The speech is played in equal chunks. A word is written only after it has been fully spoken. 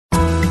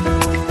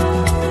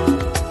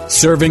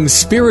serving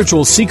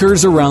spiritual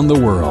seekers around the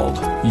world.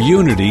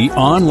 Unity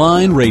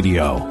Online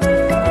Radio.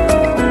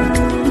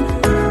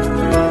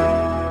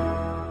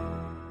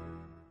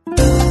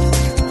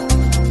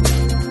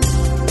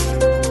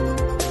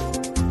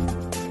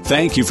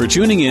 Thank you for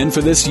tuning in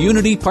for this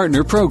Unity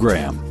Partner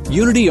Program.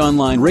 Unity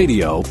Online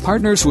Radio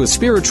partners with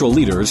spiritual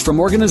leaders from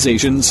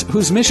organizations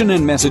whose mission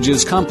and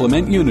messages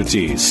complement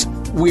Unity's.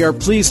 We are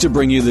pleased to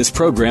bring you this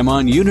program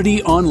on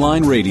Unity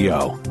Online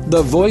Radio,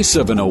 the voice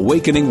of an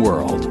awakening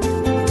world.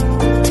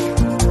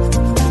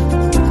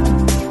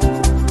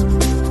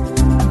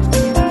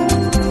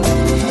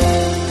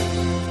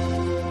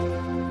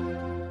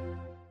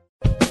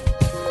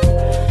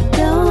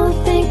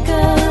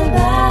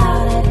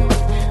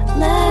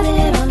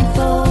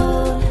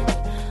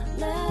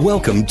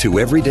 Welcome to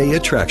Everyday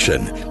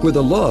Attraction, where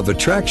the law of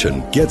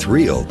attraction gets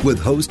real with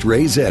host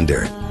Ray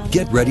Zander.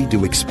 Get ready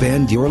to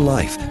expand your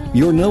life,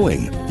 your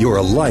knowing, your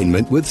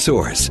alignment with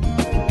Source.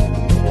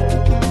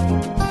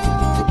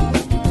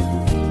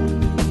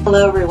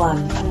 Hello everyone,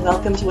 and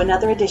welcome to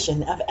another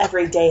edition of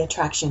Everyday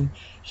Attraction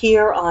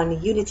here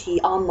on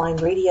Unity Online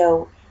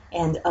Radio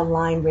and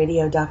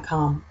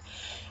AlignRadio.com.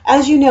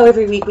 As you know,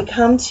 every week we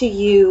come to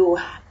you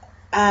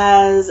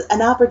as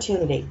an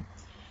opportunity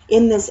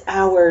in this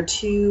hour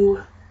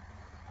to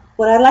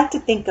what I like to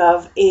think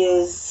of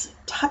is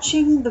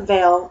touching the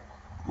veil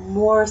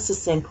more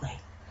succinctly,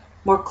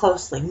 more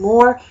closely,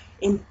 more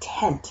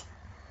intent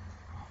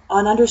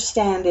on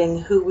understanding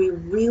who we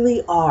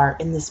really are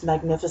in this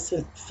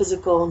magnificent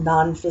physical,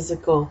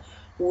 non-physical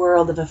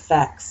world of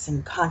effects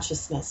and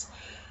consciousness.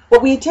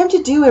 What we attempt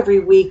to do every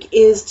week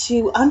is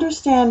to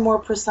understand more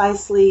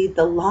precisely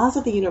the laws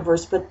of the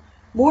universe, but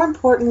more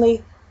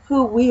importantly,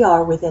 who we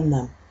are within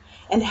them.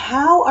 And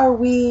how are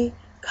we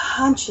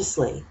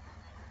consciously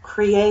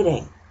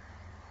creating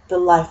the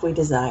life we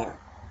desire.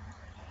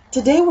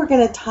 Today we're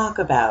going to talk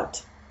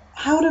about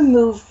how to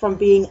move from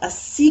being a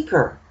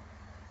seeker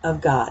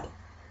of God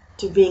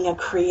to being a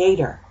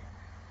creator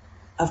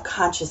of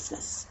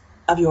consciousness,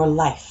 of your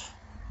life,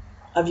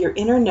 of your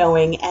inner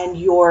knowing and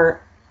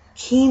your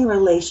keen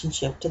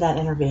relationship to that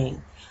inner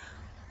being.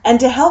 And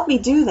to help me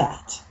do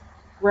that,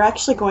 we're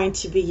actually going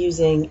to be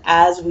using,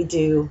 as we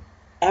do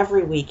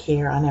every week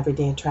here on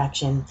Everyday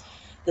Attraction,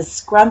 the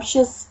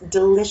scrumptious,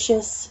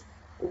 delicious,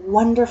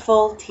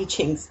 wonderful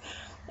teachings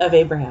of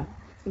Abraham.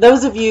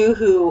 Those of you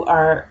who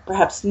are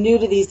perhaps new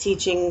to these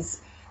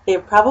teachings, they're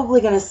probably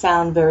going to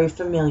sound very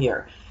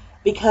familiar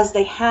because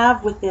they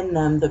have within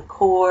them the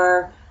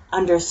core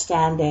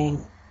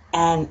understanding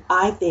and,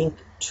 I think,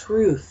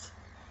 truth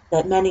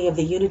that many of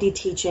the Unity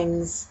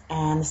teachings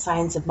and the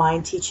Science of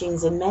Mind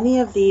teachings and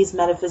many of these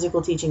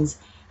metaphysical teachings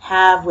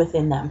have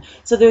within them.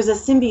 So there's a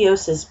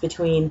symbiosis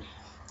between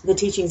the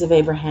teachings of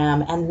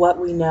Abraham and what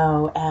we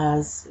know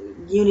as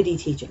Unity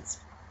teachings.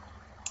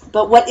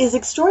 But what is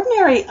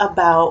extraordinary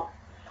about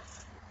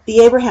the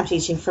Abraham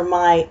teaching, from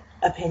my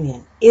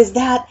opinion, is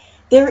that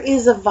there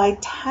is a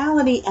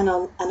vitality and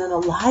an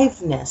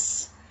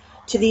aliveness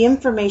to the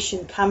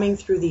information coming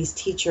through these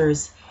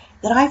teachers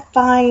that I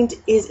find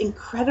is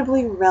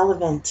incredibly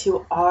relevant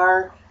to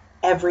our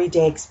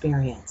everyday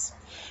experience.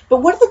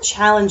 But one of the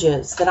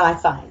challenges that I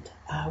find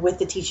with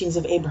the teachings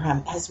of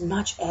Abraham, as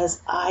much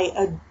as I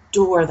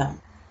adore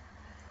them,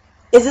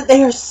 is that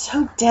they are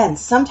so dense.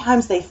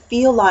 Sometimes they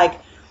feel like,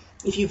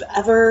 if you've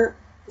ever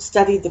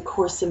studied the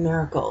Course in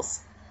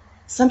Miracles,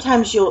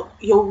 sometimes you'll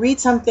read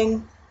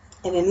something,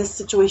 and in this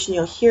situation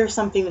you'll hear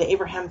something that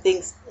Abraham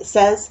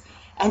says,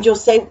 and you'll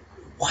say,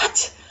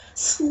 "What?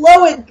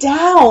 Slow it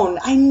down.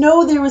 I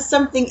know there was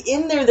something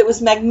in there that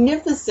was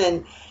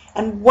magnificent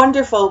and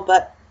wonderful,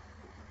 but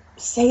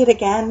say it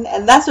again."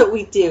 And that's what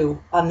we do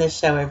on this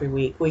show every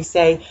week. We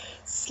say,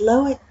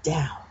 slow it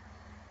down.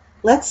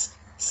 Let's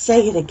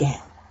say it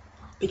again.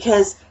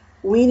 Because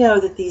we know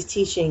that these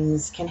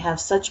teachings can have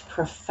such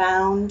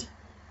profound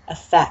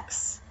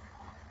effects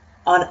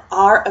on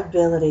our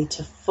ability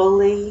to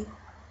fully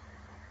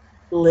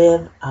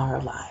live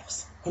our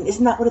lives. And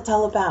isn't that what it's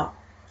all about?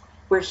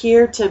 We're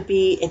here to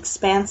be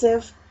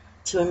expansive,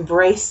 to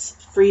embrace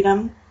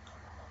freedom,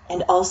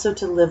 and also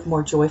to live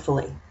more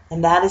joyfully.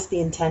 And that is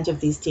the intent of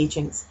these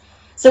teachings.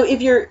 So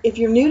if you're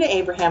new to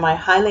Abraham, I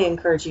highly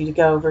encourage you to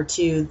go over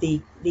to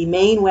the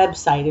main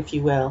website, if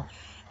you will,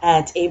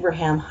 at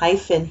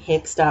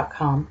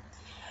abraham-hicks.com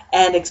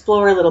and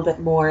explore a little bit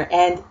more.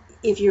 And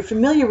if you're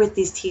familiar with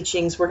these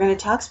teachings, we're going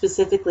to talk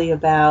specifically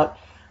about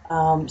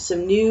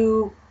some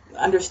new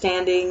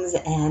understandings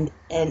and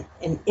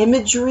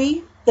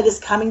imagery that is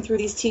coming through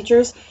these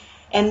teachers.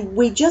 And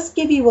we just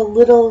give you a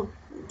little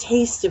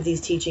taste of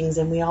these teachings,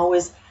 and we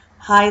always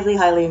highly,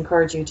 highly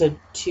encourage you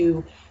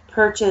to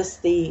purchase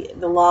the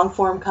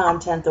long-form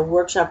content, the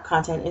workshop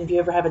content, and if you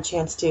ever have a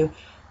chance to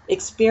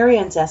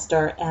experience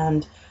Esther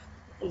and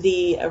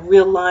the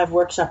real live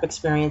workshop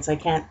experience, I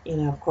can't,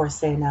 of course,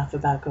 say enough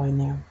about going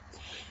there.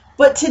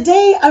 But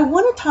today I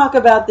want to talk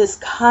about this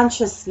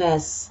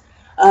consciousness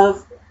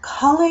of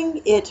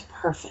calling it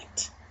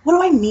perfect. What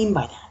do I mean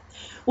by that?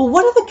 Well,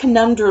 one of the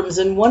conundrums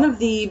and one of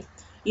the,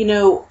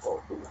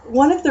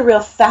 one of the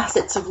real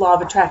facets of law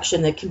of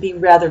attraction that can be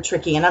rather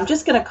tricky, and I'm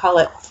just going to call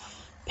it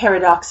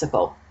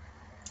paradoxical,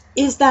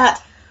 is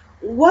that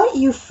what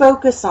you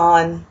focus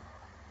on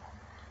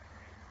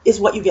is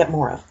what you get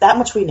more of. That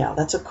much we know.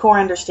 That's a core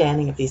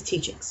understanding of these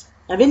teachings,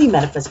 of any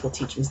metaphysical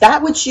teachings.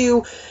 That which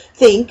you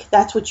think,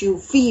 that's what you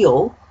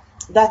feel,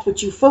 that's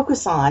what you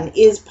focus on,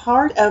 is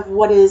part of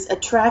what is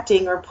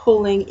attracting or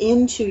pulling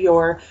into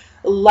your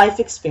life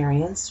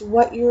experience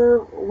what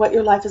your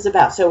life is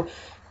about. So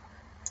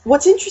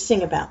what's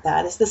interesting about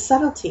that is the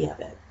subtlety of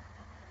it.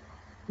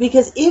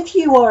 Because if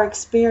you are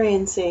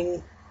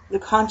experiencing the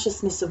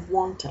consciousness of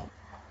wanting,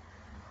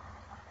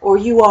 or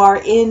you are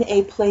in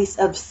a place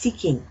of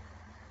seeking,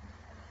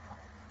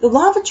 the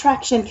law of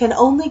attraction can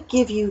only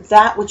give you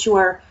that which you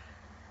are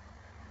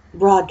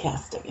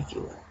broadcasting, if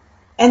you will.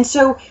 And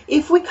so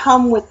if we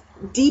come with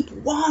deep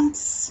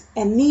wants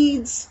and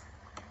needs,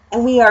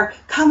 and we are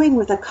coming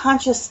with a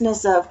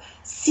consciousness of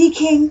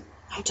seeking,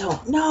 I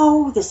don't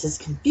know, this is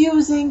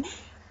confusing,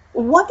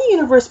 what the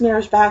universe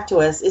mirrors back to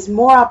us is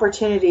more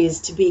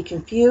opportunities to be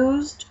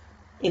confused,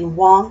 in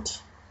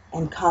want,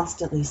 and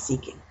constantly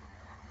seeking.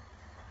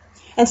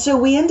 And so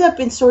we end up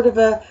in sort of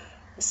a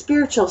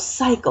spiritual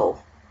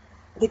cycle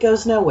that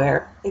goes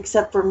nowhere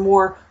except for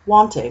more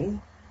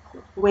wanting,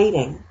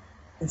 waiting,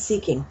 and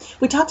seeking.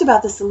 We talked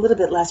about this a little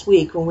bit last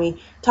week when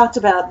we talked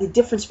about the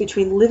difference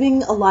between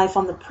living a life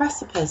on the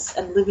precipice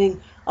and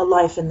living a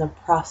life in the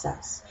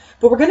process.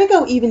 But we're going to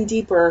go even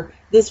deeper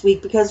this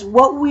week, because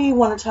what we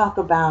want to talk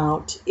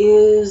about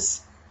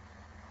is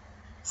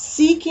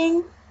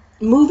seeking,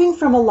 moving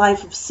from a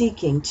life of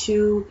seeking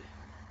to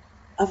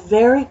a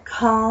very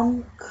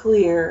calm,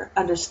 clear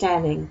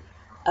understanding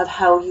of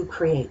how you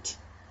create.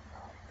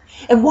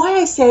 And why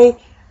I say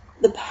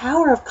the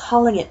power of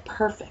calling it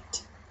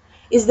perfect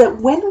is that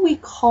when we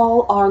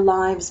call our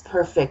lives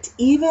perfect,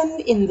 even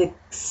in the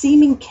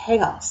seeming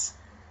chaos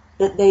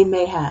that they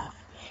may have,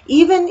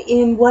 even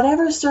in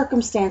whatever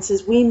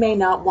circumstances we may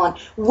not want,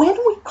 when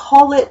we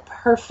call it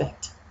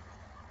perfect,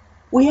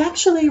 we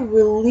actually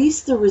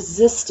release the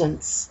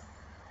resistance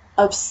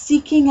of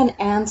seeking an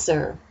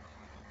answer,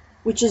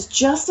 which is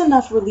just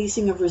enough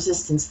releasing of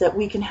resistance that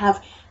we can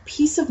have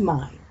peace of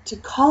mind to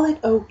call it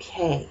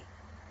okay,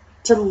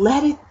 to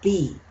let it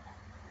be.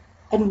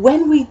 And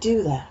when we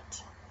do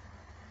that,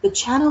 the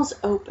channels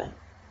open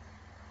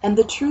and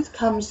the truth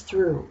comes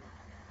through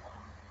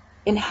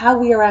in how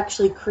we are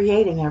actually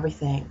creating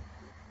everything.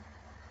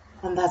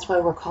 And that's why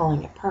we're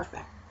calling it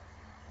perfect.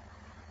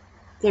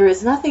 There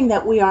is nothing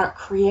that we aren't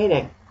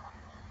creating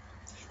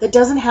that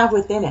doesn't have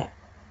within it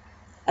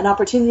an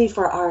opportunity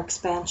for our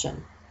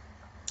expansion,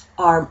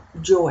 our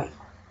joy,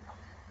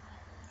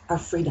 our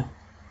freedom.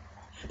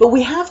 But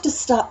we have to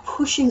stop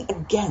pushing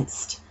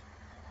against.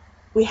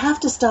 We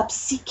have to stop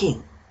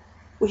seeking.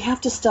 We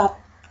have to stop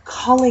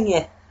calling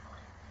it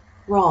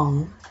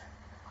wrong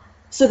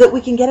so that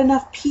we can get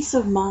enough peace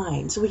of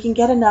mind, so we can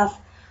get enough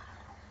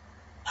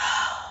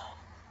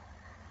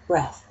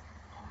breath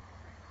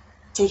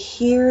to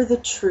hear the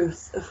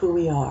truth of who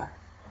we are.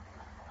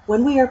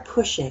 When we are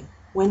pushing,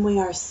 when we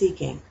are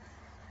seeking,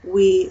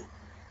 we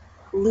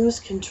lose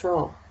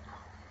control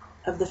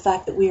of the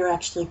fact that we are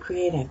actually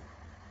creating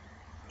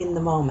in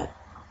the moment.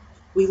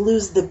 We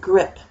lose the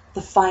grip,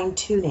 the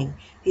fine-tuning,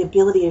 the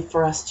ability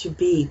for us to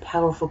be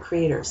powerful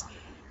creators.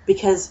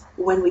 Because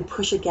when we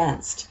push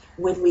against,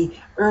 when we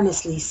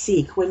earnestly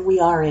seek, when we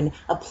are in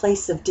a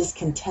place of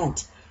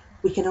discontent,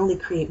 we can only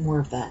create more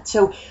of that.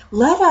 So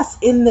let us,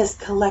 in this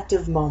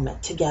collective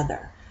moment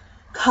together,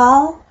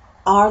 call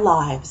our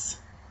lives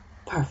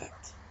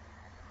perfect.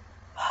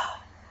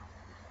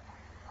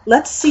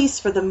 Let's cease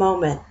for the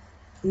moment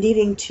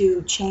needing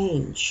to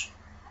change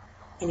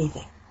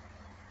anything.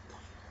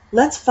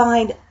 Let's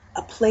find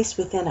a place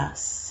within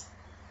us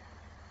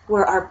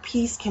where our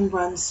peace can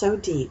run so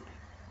deep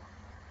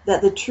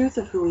that the truth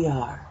of who we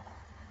are,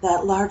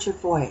 that larger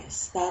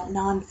voice, that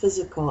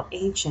non-physical,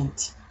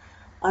 ancient,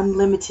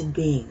 unlimited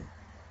being,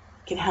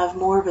 can have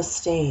more of a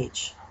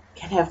stage,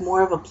 can have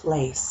more of a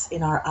place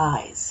in our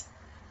eyes,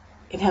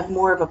 can have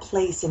more of a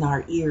place in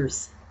our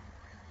ears,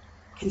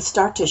 can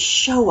start to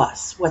show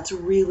us what's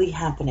really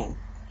happening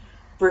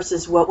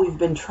versus what we've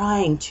been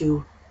trying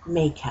to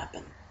make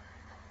happen.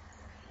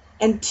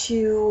 And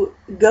to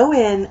go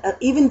in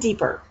even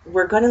deeper,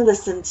 we're going to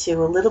listen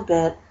to a little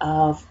bit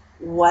of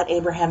what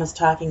Abraham is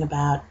talking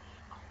about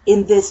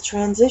in this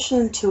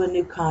transition to a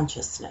new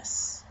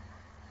consciousness.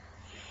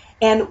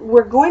 And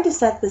we're going to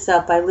set this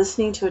up by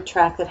listening to a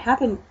track that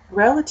happened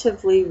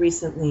relatively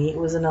recently. It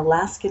was an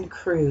Alaskan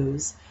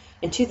cruise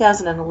in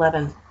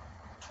 2011,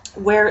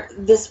 where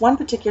this one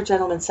particular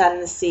gentleman sat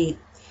in a seat,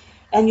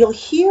 and you'll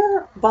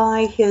hear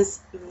by his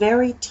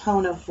very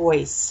tone of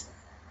voice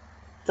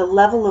the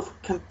level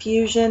of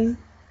confusion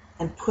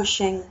and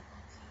pushing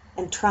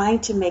and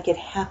trying to make it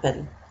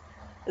happen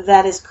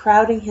that is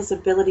crowding his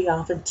ability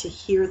often to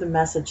hear the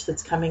message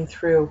that's coming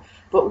through.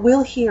 But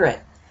we'll hear it.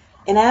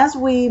 And as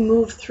we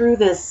move through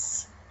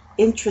this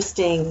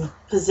interesting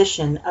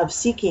position of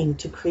seeking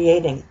to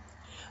creating,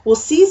 we'll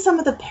see some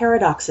of the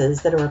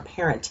paradoxes that are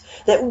apparent,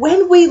 that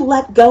when we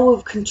let go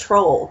of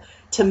control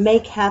to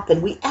make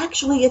happen, we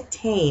actually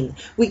attain,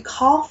 we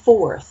call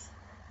forth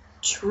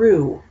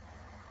true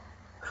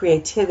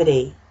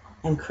creativity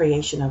and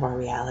creation of our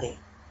reality.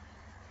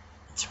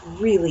 It's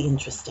really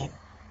interesting.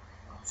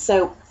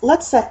 So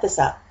let's set this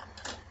up.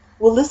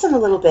 We'll listen a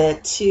little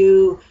bit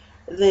to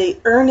the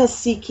earnest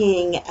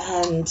seeking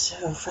and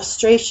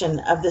frustration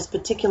of this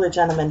particular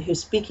gentleman who's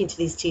speaking to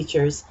these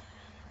teachers,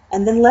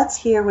 and then let's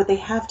hear what they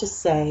have to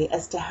say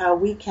as to how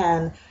we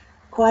can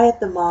quiet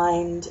the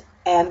mind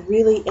and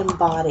really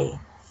embody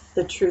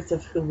the truth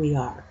of who we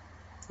are.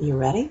 You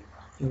ready?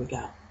 Here we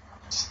go.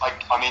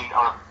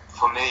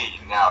 For me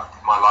now,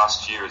 my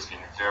last year has been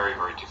very,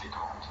 very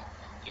difficult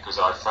because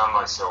I found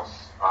myself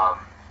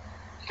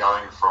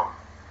going from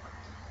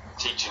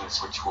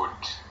teachings which would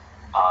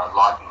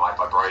lighten my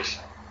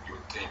vibration, you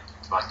would think,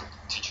 like the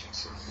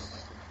teachings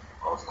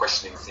of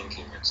questioning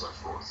thinking and so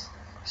forth,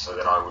 so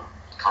that I would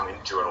come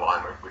into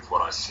alignment with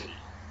what I see.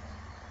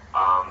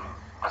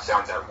 I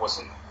found that it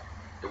wasn't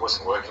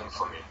working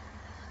for me.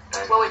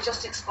 And well, we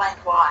just explained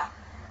why.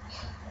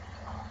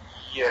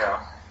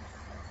 Yeah.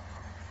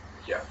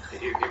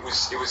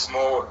 It was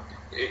more.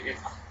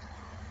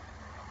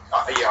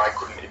 I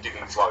couldn't. It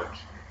didn't float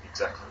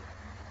exactly.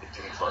 It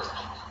didn't float.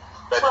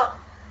 But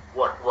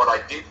what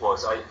I did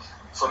was,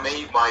 for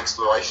me, my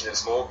exploration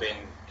has more been,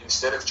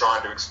 instead of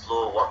trying to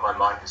explore what my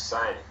mind is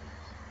saying,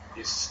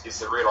 is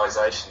the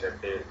realization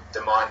that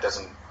the mind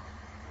doesn't.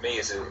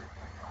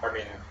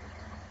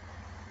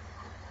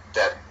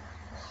 That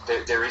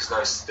there is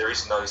no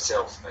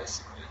self,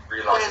 basically.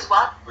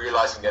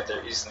 Realizing that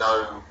there is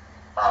no.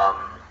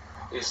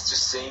 It's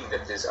just seeing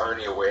that there's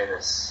only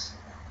awareness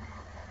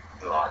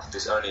in life.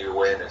 There's only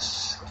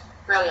awareness.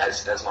 Brilliant.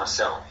 As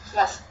myself.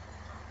 Yes.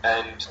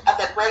 And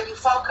that where you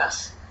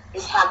focus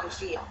is how you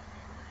feel.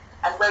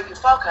 And where you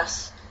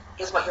focus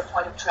is what your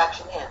point of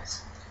attraction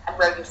is. And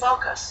where you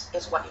focus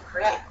is what you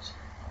create.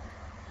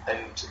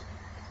 And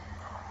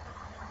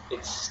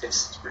it's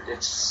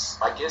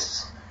I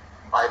guess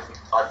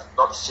I've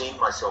not seen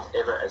myself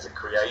ever as a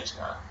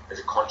creator, as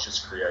a conscious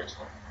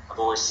creator. I've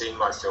always seen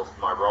myself,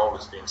 my role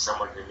as being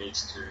someone who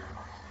needs to...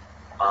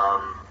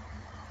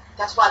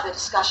 That's why the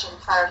discussion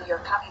prior to your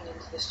coming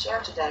into this chair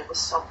today was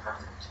so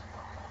perfect.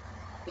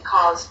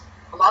 Because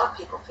a lot of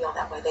people feel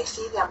that way. They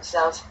see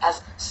themselves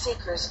as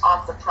seekers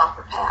of the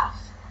proper path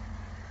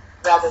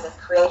rather than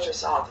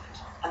creators of it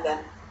and then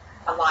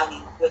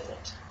aligning with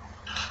it.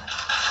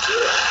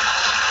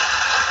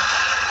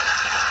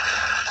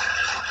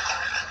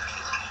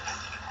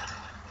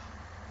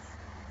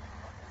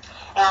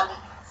 And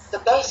the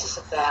basis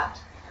of that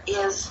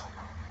is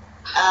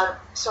a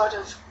sort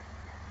of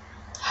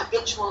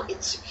habitual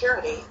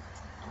insecurity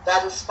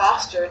that is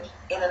fostered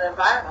in an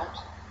environment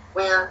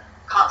where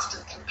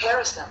constant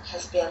comparison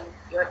has been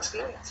your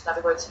experience. In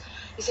other words,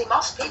 you see,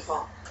 most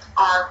people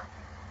are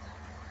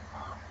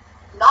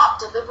not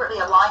deliberately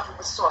aligning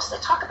with Source. They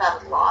talk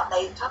about it a lot.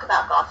 They talk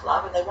about God's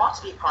love, and they want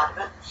to be part of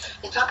it.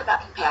 They talk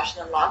about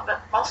compassion and love,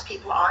 but most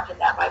people aren't in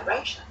that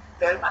vibration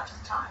very much of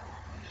the time.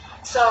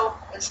 So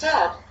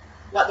instead,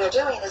 what they're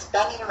doing is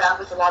banging around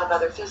with a lot of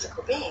other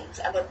physical beings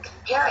and then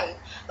comparing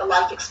the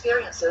life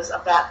experiences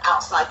of that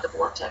outside the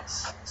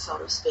vortex, so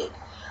to speak,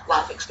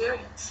 life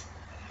experience.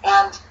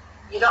 And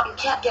you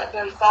can't get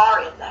very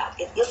far in that.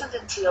 It isn't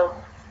until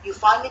you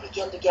finally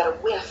begin to get a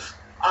whiff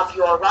of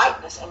your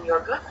rightness and your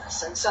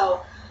goodness. And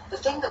so the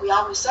thing that we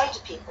always say to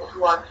people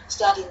who are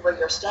standing where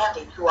you're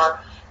standing, who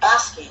are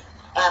asking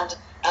and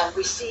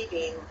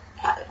receiving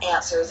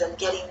answers and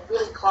getting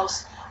really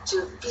close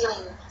to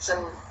feeling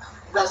some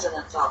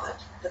resonance of it,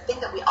 the thing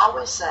that we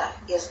always say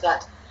is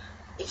that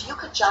if you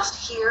could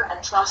just hear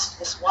and trust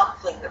this one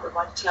thing that we're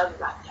going to tell you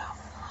right now,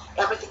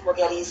 everything will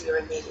get easier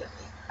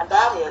immediately. And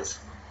that is,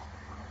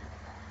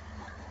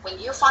 when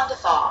you find a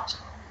thought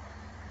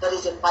that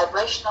is in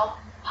vibrational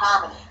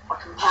harmony or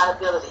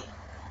compatibility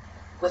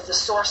with the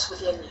source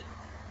within you,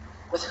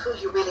 with who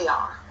you really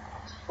are,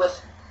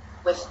 with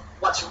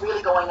what's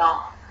really going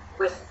on,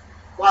 with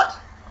what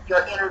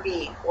your inner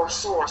being or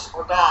source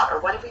or God or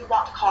whatever you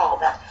want to call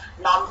that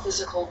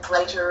non-physical,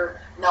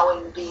 greater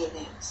knowing being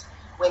is.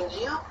 When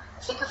you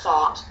think a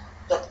thought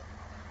that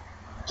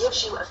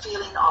gives you a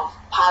feeling of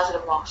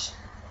positive emotion,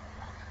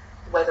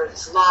 whether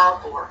it's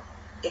love or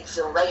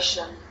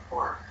exhilaration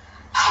or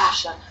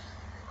passion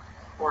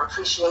or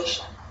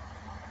appreciation,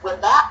 when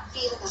that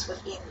feeling is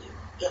within you,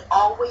 it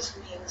always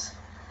means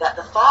that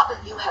the thought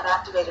that you have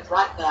activated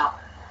right now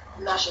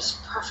meshes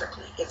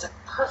perfectly. It's a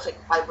perfect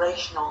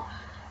vibrational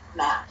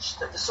match,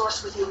 that the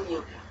source within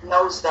you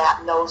knows that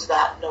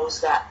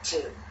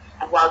too.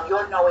 And while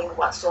you're knowing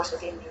what source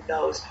within you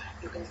knows,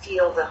 you can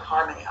feel the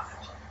harmony of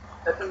it.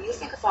 But when you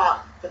think a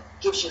thought that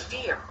gives you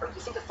fear, or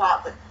you think a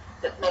thought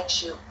that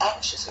makes you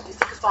anxious, or you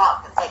think a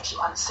thought that makes you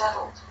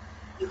unsettled,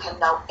 you can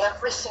know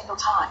every single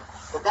time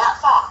that that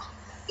thought,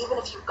 even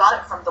if you've got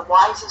it from the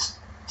wisest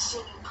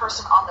seeming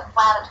person on the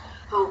planet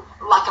who,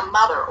 like a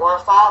mother or a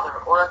father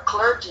or a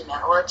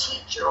clergyman or a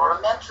teacher or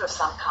a mentor of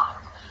some kind,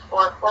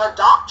 or a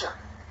doctor,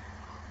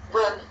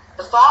 when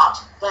the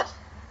thought that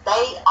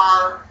they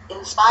are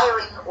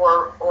inspiring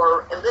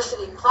or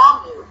eliciting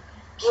from you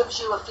gives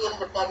you a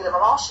feeling of negative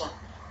emotion,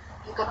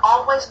 you can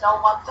always know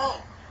one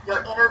thing.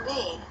 Your inner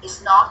being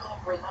is not in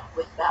agreement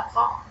with that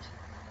thought.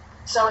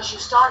 So as you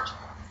start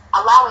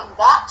allowing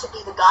that to be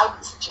the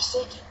guidance that you're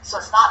seeking, so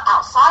it's not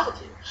outside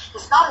of you,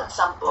 it's not in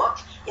some book,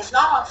 it's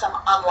not on some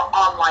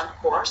online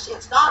course,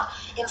 it's not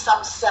in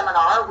some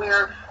seminar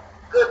where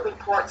good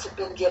reports have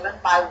been given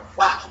by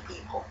wacky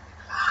people.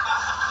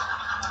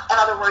 In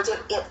other words,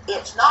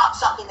 it's not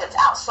something that's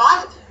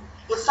outside of you,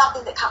 it's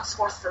something that comes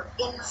forth from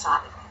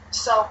inside of you.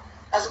 So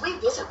as we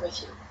visit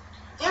with you,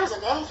 there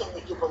isn't anything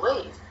that you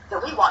believe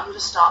that we want you to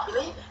stop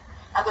believing.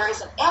 And there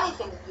isn't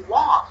anything that you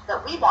want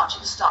that we want you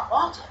to stop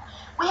wanting.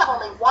 We have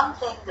only one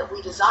thing that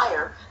we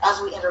desire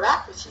as we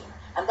interact with you,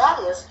 and that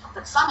is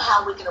that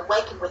somehow we can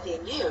awaken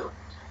within you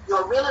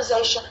your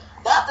realization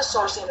that the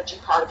source energy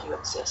part of you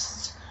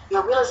exists.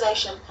 Your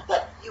realization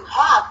that you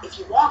have, if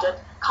you want it,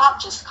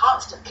 conscious,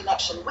 constant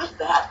connection with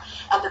that,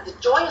 and that the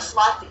joyous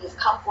life that you've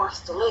come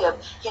forth to live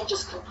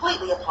hinges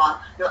completely upon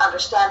your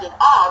understanding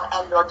of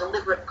and your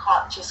deliberate,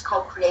 conscious,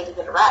 co-creative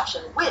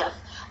interaction with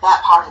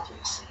that part of you,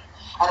 you see.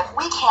 And if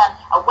we can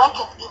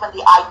awaken even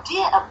the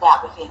idea of that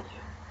within you,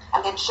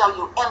 and then show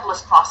you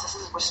endless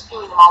processes, we're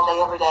spewing them all day,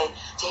 every day,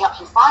 to help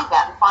you find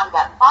that and find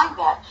that and find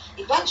that,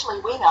 eventually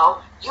we know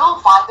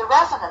you'll find the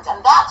resonance, and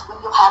that's when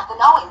you'll have the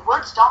knowing.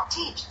 Words don't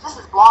teach. This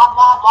is blah,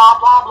 blah, blah,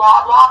 blah,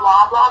 blah, blah,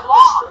 blah, blah,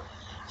 blah.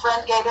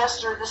 Friend gave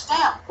Esther the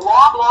stamp.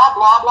 Blah, blah,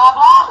 blah, blah,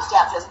 blah. The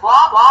stamp says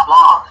blah, blah,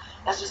 blah.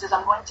 Esther says,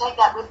 I'm going to take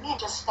that with me and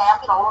just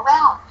stamp it all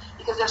around,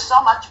 because there's so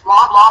much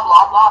blah, blah,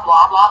 blah, blah,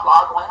 blah, blah,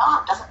 blah going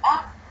on. It doesn't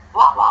matter.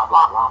 Blah, blah,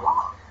 blah, blah,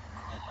 blah.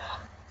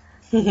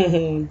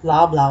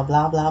 Blah, blah,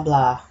 blah, blah,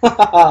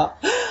 blah.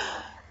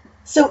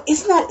 So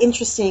isn't that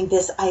interesting,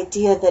 this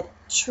idea that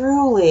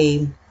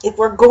truly, if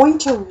we're going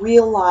to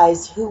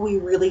realize who we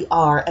really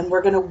are, and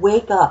we're going to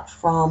wake up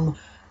from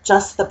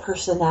just the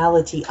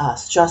personality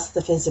us, just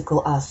the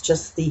physical us,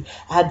 just the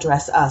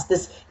address us,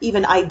 this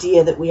even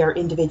idea that we are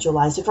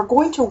individualized, if we're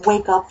going to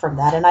wake up from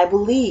that, and I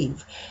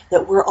believe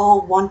that we're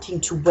all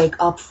wanting to wake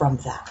up from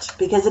that,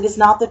 because it is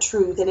not the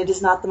truth and it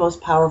is not the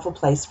most powerful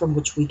place from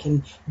which we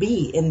can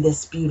be in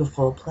this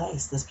beautiful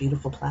place, this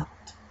beautiful planet.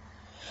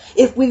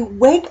 If we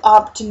wake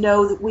up to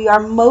know that we are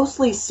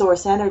mostly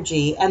source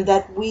energy, and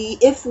that we,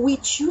 if we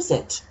choose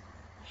it,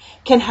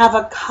 can have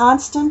a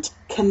constant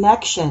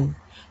connection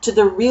to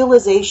the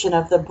realization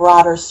of the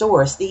broader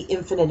source, the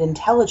infinite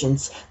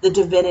intelligence, the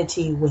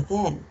divinity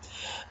within.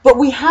 But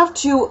we have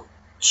to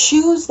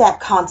choose that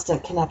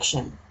constant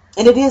connection.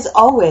 And it is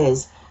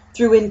always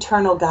through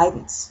internal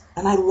guidance.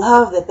 And I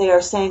love that they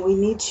are saying we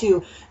need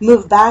to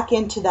move back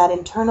into that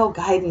internal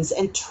guidance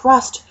and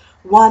trust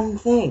one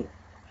thing.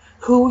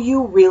 Who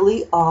you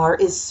really are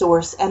is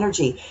source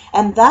energy.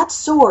 And that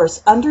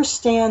source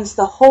understands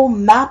the whole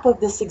map of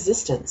this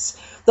existence,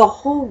 the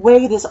whole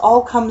way this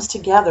all comes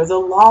together, the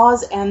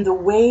laws and the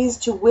ways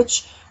to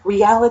which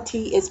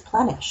reality is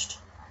plenished.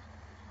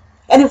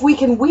 And if we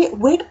can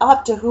wake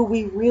up to who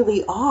we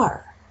really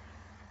are,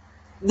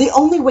 the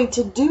only way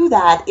to do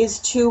that is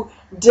to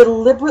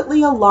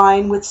deliberately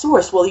align with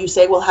source. Well, you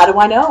say, well, how do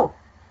I know?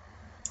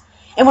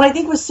 And what I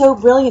think was so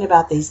brilliant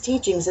about these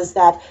teachings is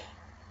that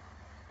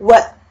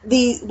what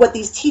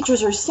these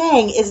teachers are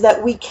saying is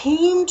that we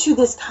came to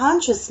this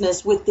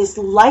consciousness with this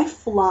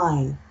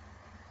lifeline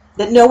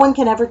that no one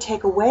can ever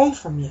take away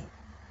from you.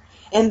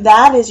 And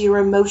that is your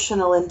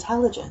emotional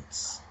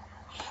intelligence.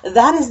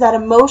 That is that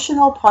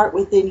emotional part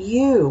within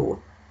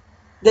you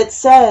that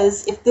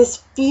says, if this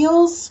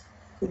feels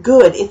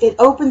good, if it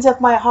opens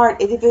up my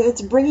heart, if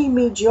it's bringing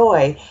me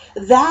joy,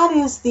 that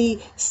is the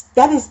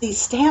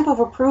stamp of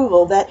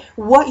approval that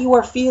what you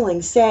are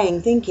feeling,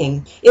 saying,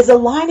 thinking is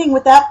aligning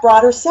with that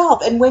broader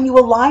self. And when you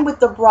align with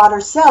the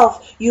broader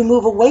self, you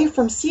move away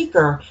from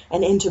seeker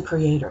and into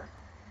creator.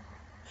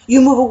 You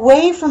move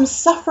away from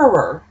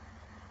sufferer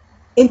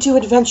into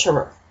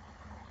adventurer.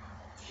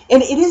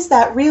 And it is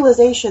that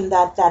realization,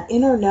 that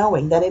inner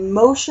knowing, that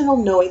emotional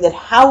knowing, that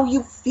how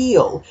you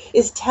feel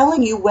is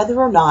telling you whether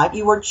or not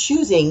you are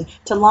choosing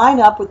to line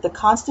up with the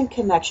constant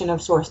connection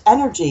of source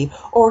energy,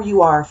 or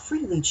you are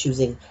freely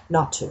choosing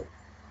not to.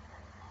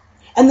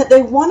 And that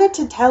they wanted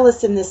to tell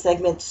us in this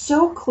segment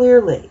so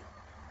clearly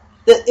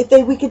that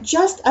if we could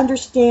just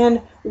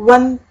understand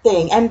one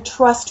thing and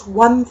trust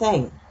one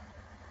thing,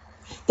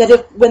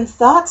 that when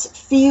thoughts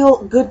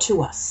feel good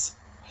to us,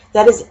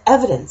 that is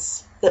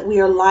evidence that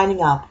we are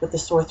lining up with the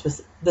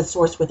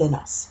source within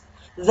us.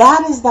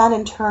 That is that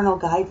internal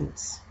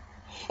guidance.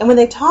 And when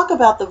they talk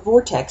about the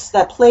vortex,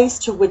 that place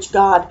to which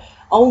God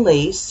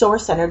only,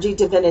 source energy,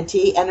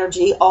 divinity,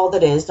 energy, all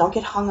that is, don't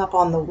get hung up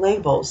on the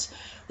labels.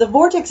 The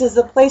vortex is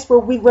the place where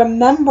we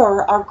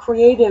remember our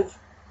creative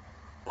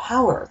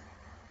power.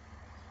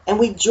 And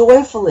we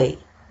joyfully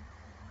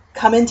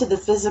come into the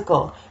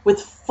physical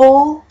with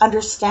full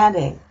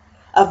understanding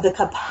of the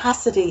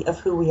capacity of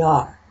who we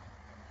are.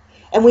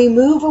 And we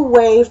move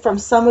away from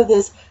some of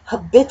this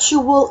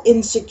habitual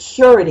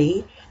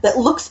insecurity that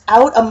looks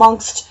out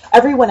amongst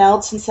everyone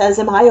else and says,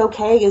 am I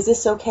okay? Is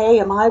this okay?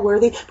 Am I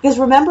worthy? Because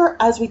remember,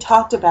 as we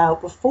talked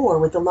about before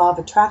with the law of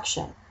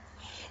attraction,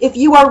 if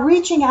you are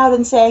reaching out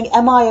and saying,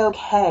 am I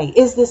okay?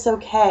 Is this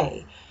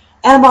okay?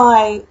 Am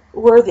I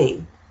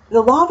worthy?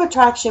 The law of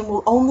attraction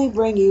will only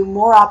bring you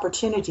more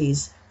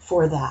opportunities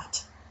for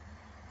that,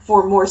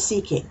 for more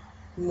seeking,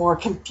 more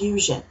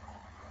confusion.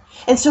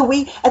 And so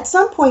we, at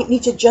some point,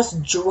 need to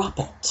just drop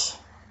it.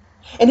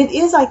 And it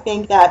is, I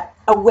think, that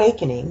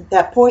awakening,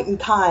 that point in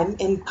time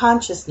in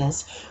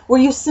consciousness, where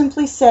you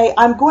simply say,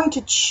 I'm going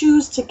to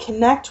choose to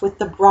connect with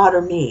the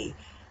broader me.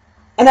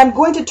 And I'm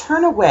going to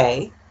turn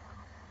away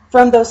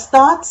from those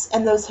thoughts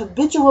and those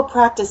habitual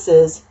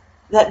practices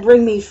that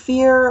bring me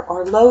fear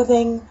or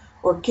loathing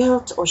or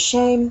guilt or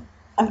shame.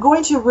 I'm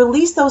going to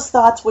release those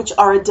thoughts which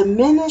are a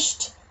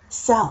diminished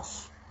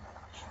self.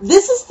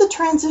 This is the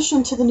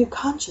transition to the new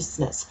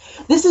consciousness.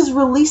 This is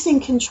releasing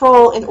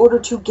control in order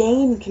to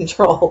gain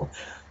control.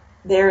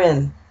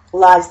 Therein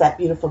lies that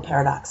beautiful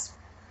paradox.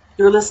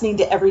 You're listening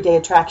to Everyday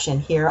Attraction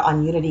here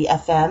on Unity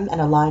FM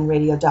and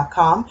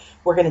AlignRadio.com.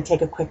 We're going to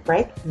take a quick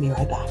break and be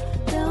right back.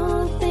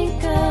 Don't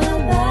think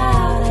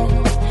about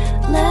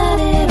it. Let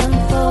it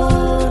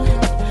unfold.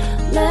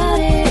 Let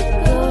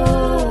it go.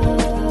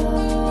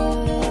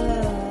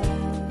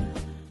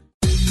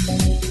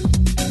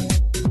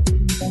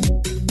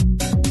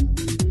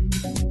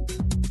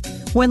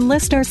 When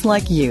listeners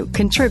like you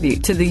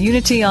contribute to the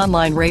Unity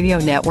Online Radio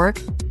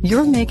Network,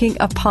 you're making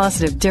a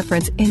positive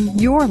difference in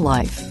your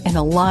life and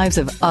the lives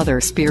of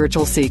other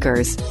spiritual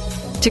seekers.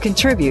 To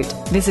contribute,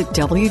 visit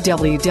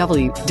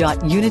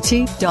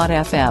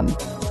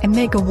www.unity.fm and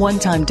make a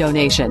one-time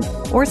donation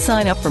or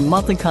sign up for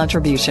monthly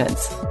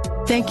contributions.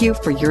 Thank you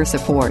for your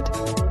support.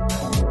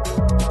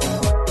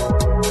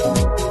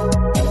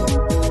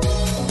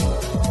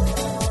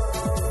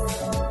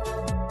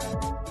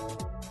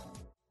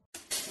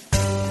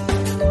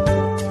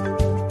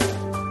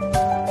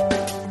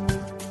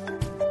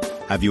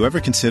 Have you ever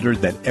considered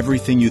that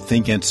everything you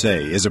think and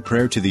say is a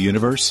prayer to the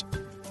universe?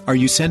 Are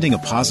you sending a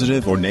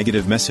positive or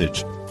negative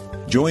message?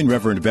 Join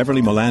Reverend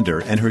Beverly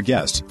Melander and her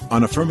guest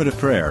on Affirmative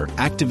Prayer,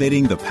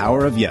 Activating the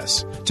Power of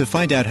Yes, to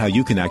find out how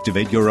you can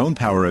activate your own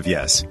power of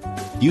yes.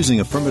 Using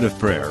affirmative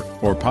prayer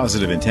or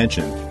positive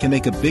intention can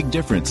make a big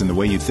difference in the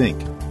way you think,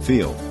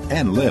 feel,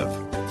 and live.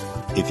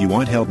 If you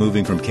want help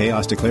moving from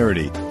chaos to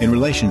clarity in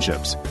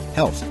relationships,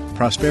 health,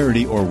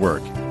 prosperity, or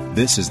work,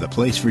 this is the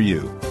place for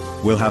you.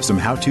 We'll have some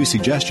how-to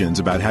suggestions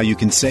about how you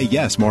can say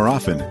yes more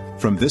often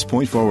from this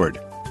point forward.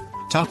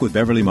 Talk with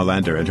Beverly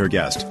Melander and her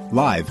guest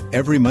live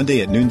every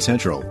Monday at noon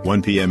Central,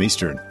 1 p.m.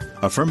 Eastern.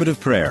 Affirmative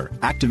Prayer,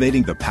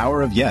 Activating the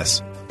Power of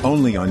Yes,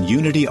 only on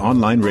Unity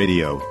Online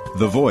Radio,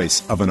 the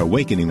voice of an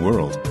awakening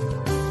world.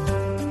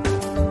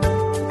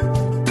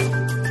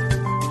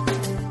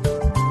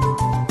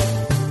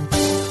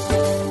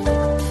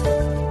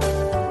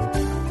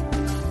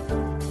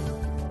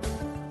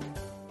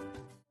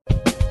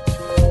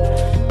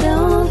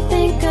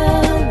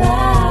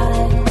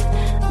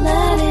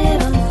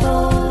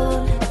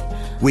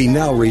 We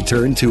now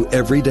return to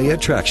Everyday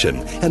Attraction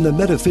and the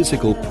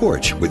Metaphysical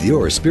Porch with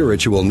your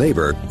spiritual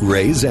neighbor,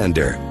 Ray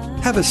Zander.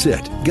 Have a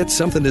sit, get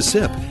something to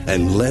sip,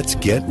 and let's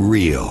get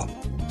real.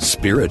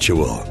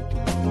 Spiritual.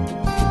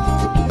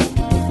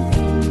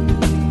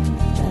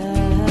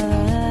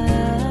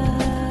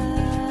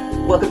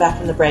 Welcome back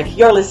from the break.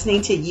 You're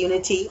listening to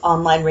Unity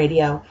Online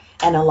Radio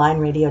and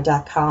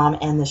AlignRadio.com,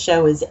 and the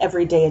show is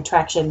Everyday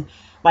Attraction.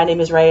 My name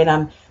is Ray, and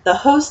I'm the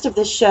host of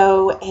this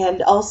show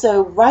and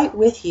also right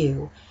with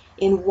you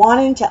in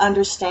wanting to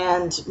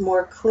understand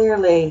more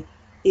clearly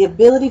the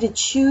ability to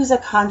choose a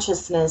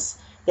consciousness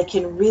that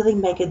can really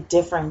make a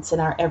difference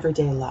in our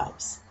everyday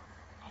lives.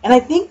 And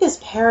I think this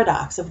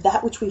paradox of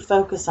that which we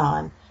focus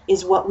on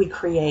is what we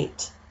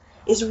create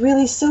is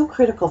really so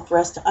critical for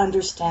us to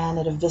understand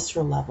at a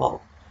visceral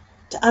level,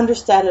 to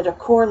understand at a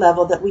core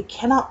level that we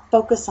cannot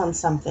focus on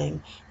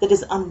something that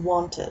is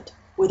unwanted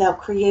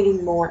without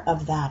creating more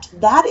of that.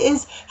 That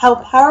is how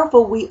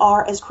powerful we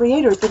are as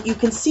creators, that you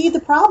can see the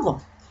problem.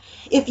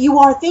 If you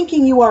are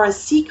thinking you are a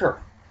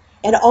seeker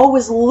and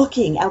always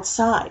looking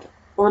outside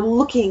or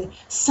looking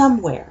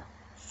somewhere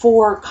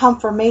for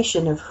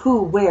confirmation of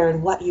who, where,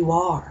 and what you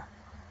are,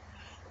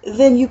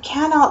 then you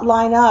cannot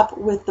line up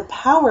with the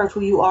power of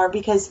who you are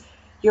because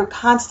you're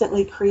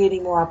constantly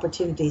creating more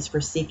opportunities for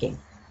seeking.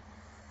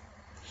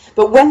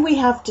 But when we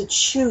have to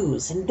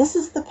choose, and this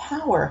is the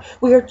power,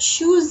 we are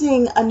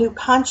choosing a new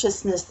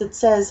consciousness that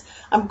says,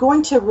 I'm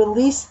going to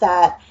release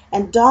that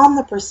and don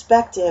the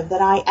perspective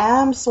that I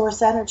am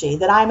source energy,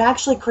 that I'm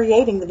actually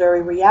creating the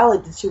very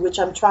reality to which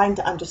I'm trying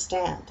to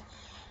understand.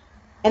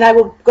 And I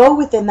will go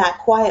within that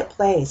quiet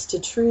place to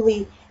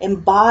truly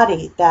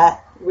embody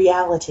that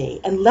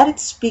reality and let it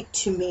speak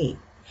to me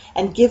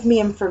and give me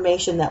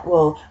information that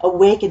will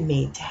awaken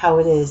me to how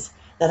it is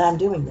that I'm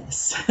doing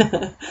this.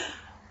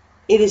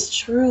 It is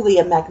truly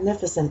a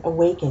magnificent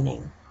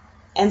awakening.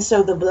 And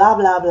so the blah,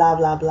 blah, blah,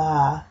 blah,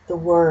 blah, the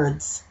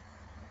words,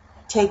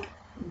 take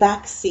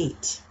back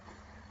seat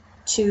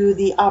to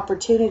the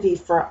opportunity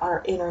for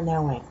our inner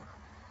knowing.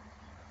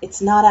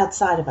 It's not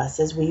outside of us,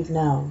 as we've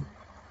known.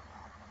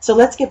 So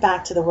let's get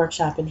back to the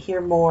workshop and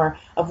hear more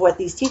of what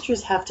these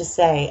teachers have to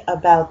say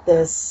about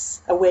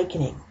this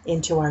awakening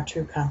into our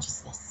true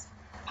consciousness.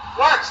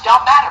 Words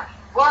don't matter.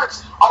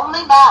 Words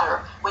only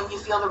matter when you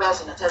feel the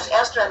resonance. As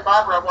Esther and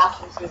Barbara are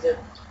walking through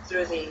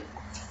the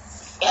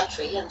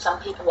entry, and some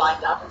people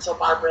lined up, and so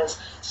Barbara is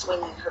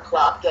swinging her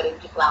club, getting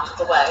people out of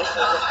the way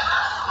so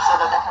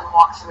that they can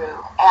walk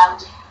through.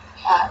 And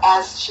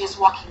as she is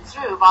walking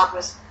through,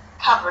 Barbara's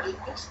covered in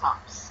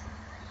goosebumps.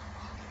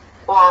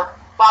 Or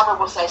Barbara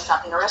will say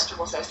something, or Esther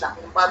will say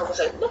something, and Barbara will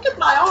say, "Look at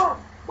my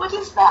arm. What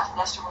is that?"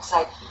 And Esther will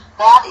say,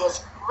 "That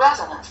is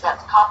resonance.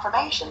 That's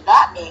confirmation.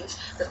 That means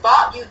the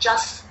thought you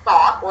just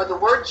thought, or the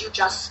words you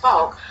just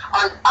spoke,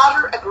 are in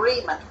utter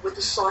agreement with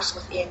the source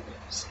within you.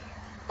 See?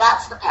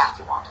 That's the path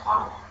you want to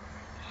follow.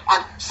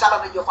 And some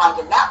of it you'll find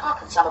in that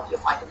book, and some of it you'll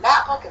find in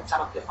that book, and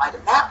some of it you'll find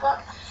in that book,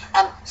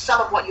 and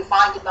some of what you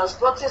find in those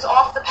books is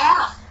off the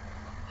path.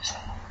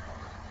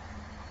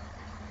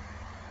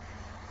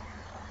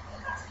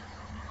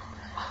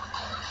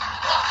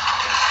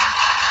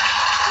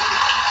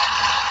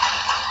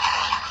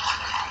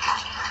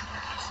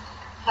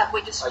 Have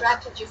we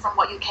distracted you from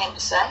what you came to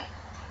say?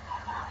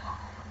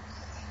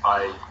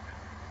 I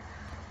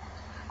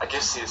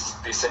guess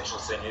the essential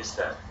thing is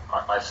that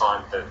I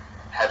find that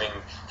having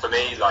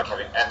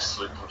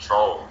absolute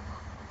control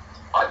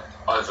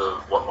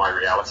over what my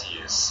reality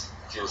is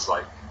feels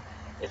like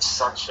it's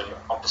such an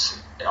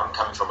opposite. I'm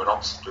coming from an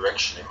opposite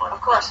direction in my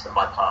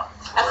path.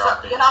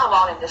 You're not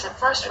alone in this. At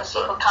first, when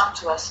people come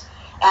to us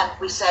and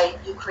we say,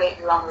 "You create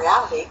your own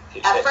reality,"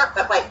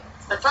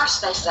 but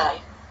first they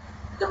say,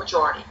 the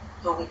majority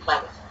who we play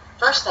with,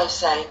 first they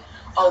say,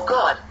 "Oh,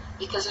 good,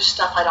 because there's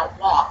stuff I don't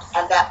want,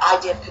 and that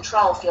idea of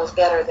control feels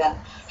better than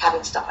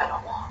having stuff I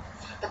don't want."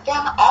 But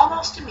then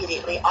almost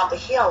immediately on the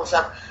heels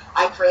of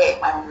 "I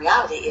create my own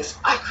reality" is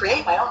 "I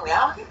create my own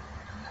reality."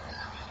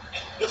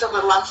 It's a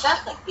little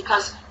unsettling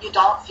because you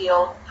don't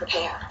feel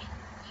prepared.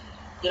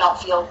 You don't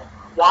feel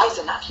wise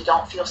enough. You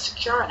don't feel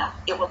secure enough.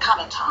 It will come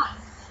in time.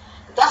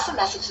 But that's the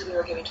message that we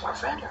were giving to our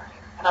friend earlier.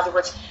 In other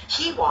words,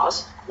 he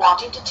was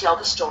wanting to tell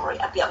the story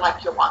a bit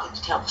like you're wanting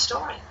to tell the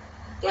story.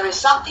 There is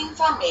something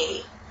for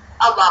me,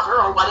 a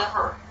lover or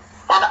whatever,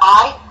 and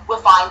I will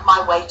find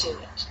my way to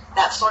it.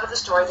 That's sort of the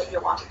story that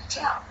you're wanting to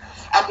tell.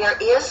 And there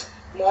is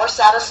more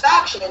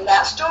satisfaction in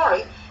that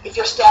story if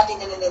you're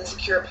standing in an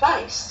insecure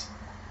place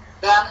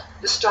than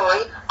the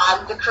story,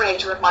 "I'm the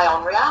creator of my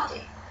own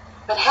reality."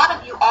 But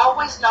haven't you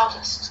always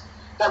noticed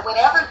that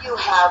whenever you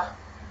have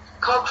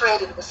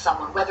co-created with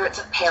someone, whether it's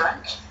a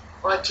parent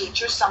or a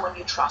teacher, someone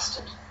you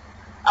trusted,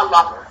 a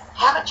lover,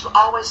 haven't you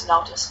always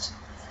noticed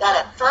that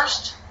at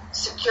first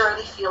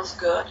security feels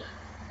good,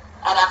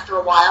 and after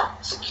a while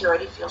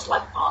security feels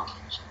like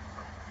bondage?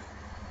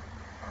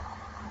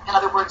 In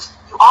other words,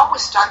 you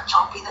always start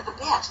chomping at the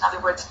bit. In other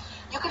words,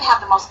 you can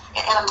have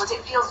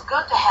it feels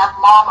good to have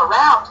mom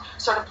around,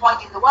 sort of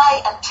pointing the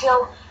way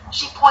until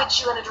she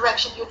points you in a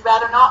direction you'd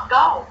rather not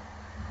go.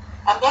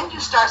 And then you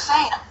start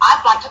saying,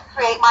 "I'd like to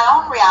create my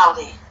own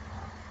reality.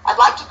 I'd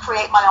like to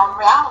create my own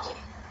reality."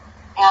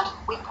 And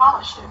we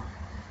promise you,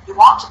 you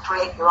want to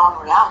create your own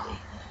reality.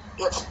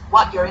 It's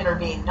what your inner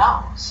being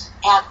knows.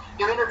 And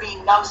your inner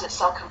being knows it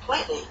so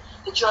completely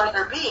that your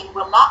inner being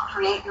will not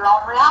create your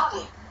own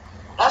reality.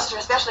 Esther,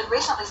 especially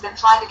recently, has been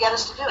trying to get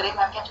us to do it.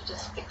 Abraham, can't you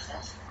just fix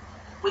this?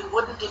 We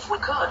wouldn't if we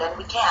could, and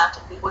we can't.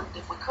 And we wouldn't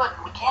if we could,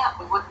 and we can't.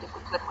 We wouldn't if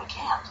we could, and we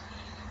can't.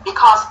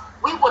 Because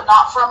we would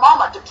not for a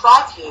moment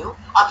deprive you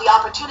of the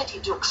opportunity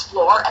to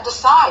explore and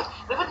decide.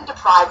 We wouldn't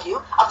deprive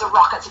you of the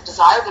rockets of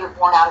desire that are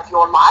born out of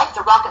your life.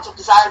 The rockets of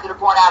desire that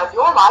are born out of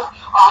your life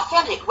are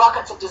authentic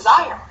rockets of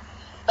desire.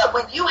 But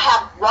when you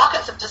have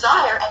rockets of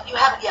desire and you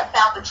haven't yet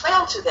found the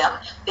trail to them,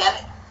 then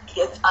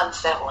it's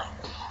unsettling.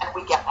 And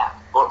we get that.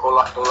 All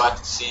I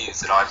can see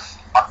is that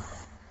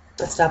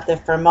Let's stop there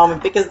for a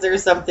moment because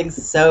there's something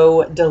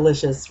so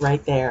delicious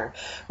right there.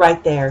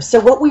 So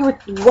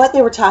what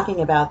they were talking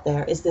about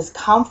there is this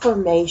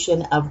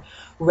confirmation of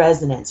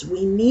resonance.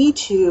 We need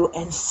to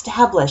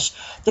establish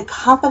the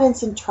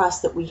confidence and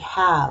trust that we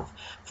have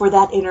for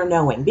that inner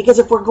knowing. Because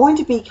if we're going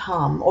to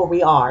become, or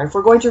we are, if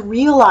we're going to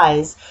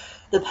realize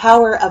the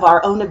power of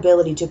our own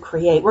ability to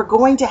create, we're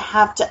going to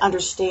have to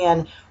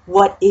understand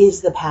what is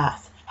the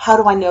path. How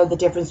do I know the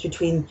difference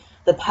between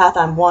the path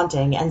I'm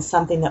wanting and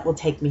something that will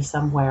take me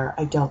somewhere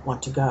I don't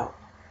want to go?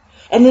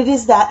 And it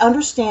is that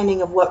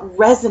understanding of what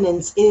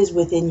resonance is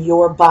within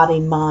your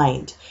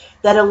body-mind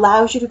that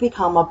allows you to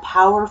become a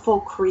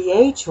powerful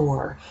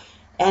creator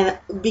and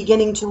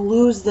beginning to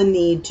lose the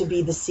need to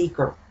be the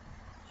seeker.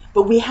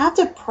 But we have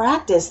to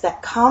practice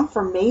that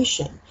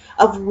confirmation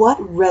of what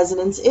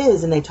resonance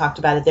is. And they talked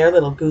about it there,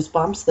 little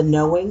goosebumps, the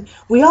knowing.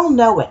 We all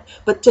know it,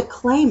 but to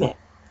claim it,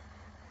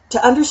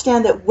 to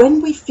understand that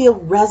when we feel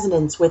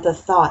resonance with a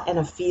thought and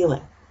a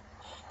feeling,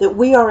 that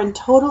we are in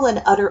total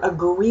and utter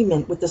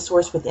agreement with the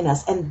source within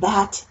us, and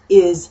that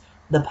is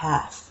the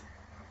path.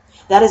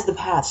 That is the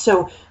path.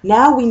 So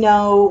now we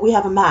know we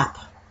have a map.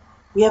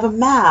 We have a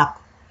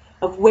map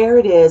of where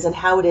it is and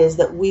how it is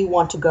that we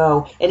want to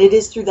go. And it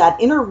is through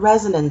that inner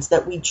resonance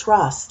that we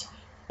trust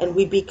and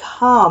we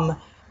become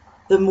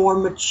the more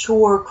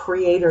mature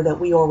creator that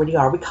we already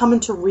are. We come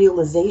into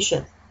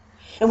realization.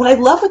 And what I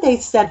love what they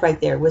said right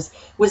there was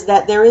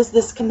that there is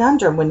this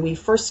conundrum when we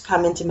first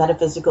come into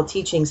metaphysical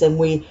teachings and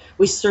we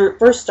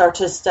first start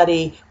to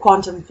study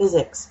quantum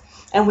physics.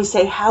 And we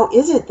say, how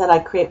is it that I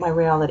create my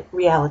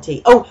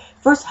reality? Oh,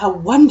 first, how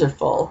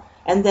wonderful.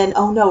 And then,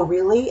 oh no,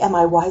 really? Am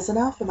I wise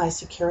enough? Am I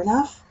secure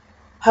enough?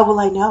 How will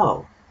I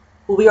know?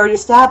 Well, we already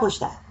established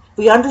that.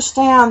 We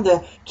understand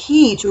the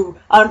key to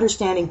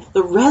understanding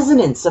the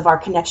resonance of our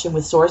connection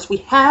with Source. We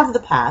have the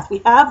path.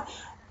 We have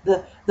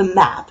the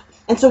map.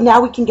 And so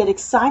now we can get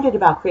excited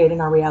about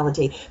creating our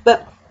reality.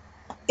 But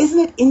isn't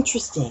it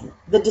interesting,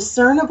 the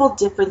discernible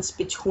difference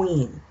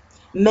between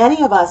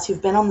many of us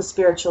who've been on the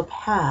spiritual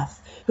path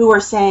who are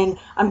saying,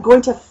 I'm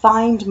going to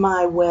find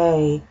my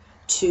way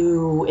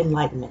to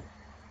enlightenment.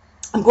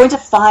 I'm going to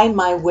find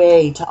my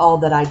way to all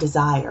that I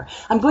desire.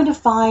 I'm going to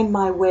find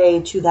my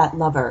way to that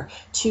lover,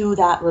 to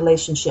that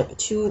relationship,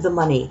 to the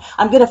money.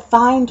 I'm going to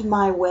find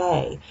my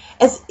way,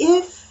 as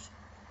if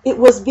it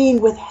was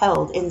being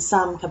withheld in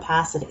some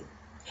capacity.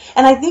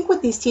 And I think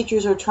what these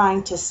teachers are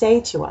trying to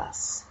say to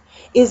us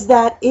is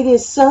that it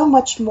is so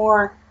much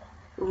more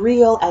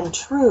real and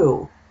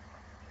true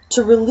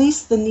to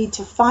release the need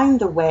to find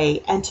the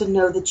way and to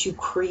know that you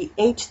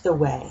create the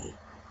way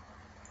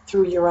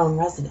through your own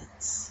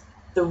resonance,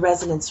 the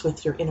resonance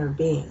with your inner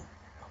being.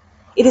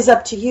 It is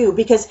up to you,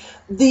 because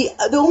the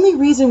only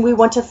reason we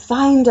want to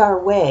find our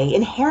way,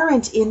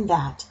 inherent in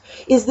that,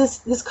 is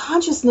this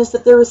consciousness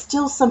that there is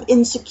still some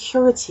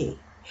insecurity.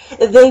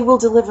 They will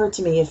deliver it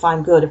to me if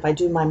I'm good, if I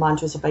do my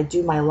mantras, if I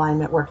do my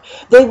alignment work.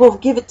 They will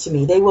give it to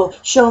me. They will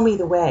show me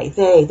the way.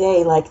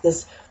 They like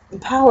this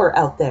power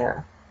out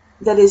there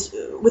that is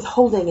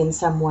withholding in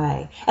some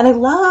way. And I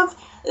love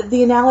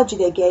the analogy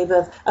they gave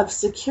of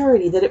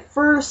security, that at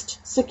first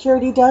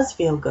security does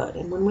feel good.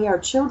 And when we are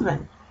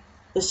children,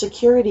 the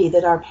security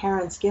that our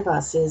parents give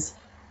us is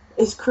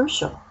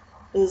crucial,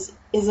 is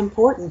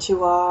important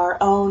to our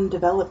own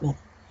development.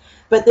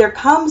 But there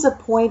comes a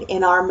point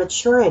in our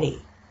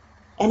maturity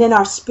and in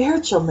our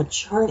spiritual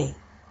maturity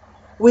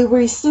where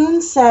we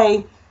soon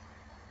say,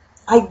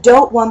 I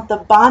don't want the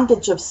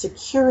bondage of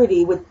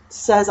security which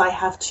says I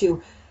have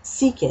to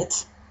seek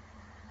it.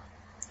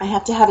 I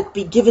have to have it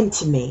be given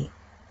to me.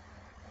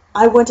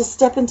 I want to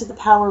step into the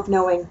power of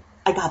knowing,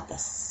 I got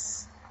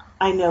this.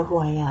 I know who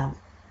I am.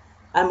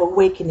 I'm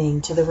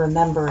awakening to the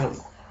remembering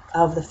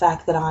of the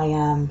fact that I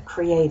am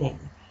creating.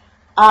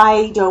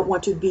 I don't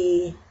want to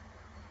be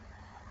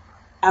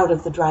out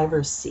of the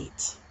driver's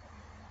seat.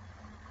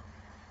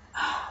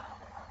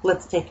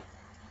 Let's take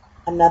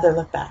another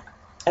look back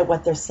at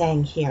what they're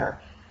saying here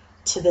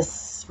to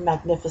this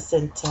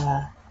magnificent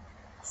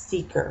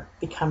seeker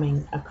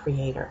becoming a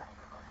creator.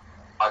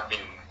 I've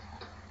been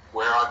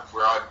where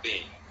I've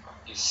been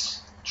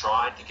is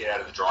trying to get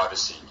out of the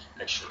driver's seat.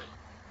 Actually,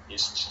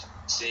 is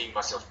seeing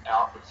myself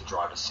out of the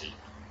driver's seat,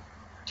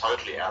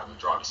 totally out of the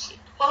driver's seat.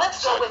 Well,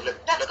 let's go with this.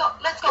 No,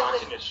 let's go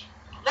with this.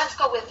 Let's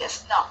go with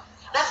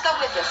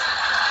this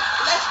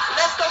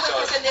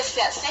in this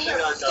sense.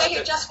 Stay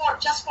here just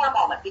for a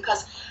moment,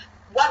 because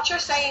what you're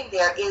saying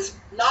there is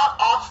not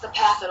off the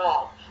path at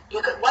all.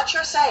 What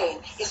you're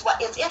saying is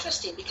it's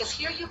interesting, because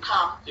here you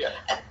come. Yeah.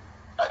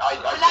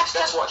 Relax.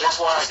 Just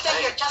stay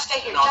here. Just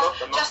stay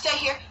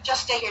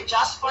here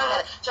just for a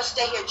minute. Just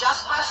stay here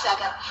just for a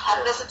second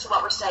and listen to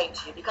what we're saying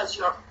to you, because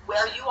you're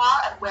where you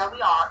are and where we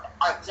are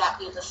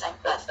exactly in the same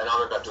place. And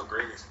I'm about to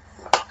agree with you.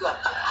 Good.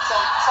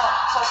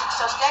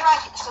 So stay right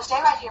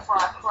here for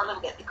a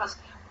little bit, because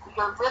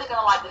you're really going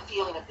to like the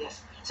feeling of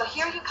this. So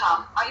here you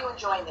come. Are you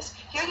enjoying this?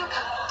 Here you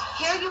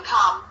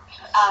come.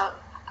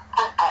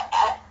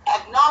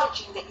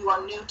 Acknowledging that you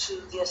are new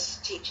to this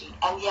teaching,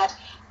 and yet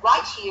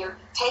right here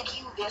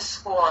taking this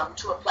forum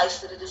to a place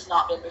that it has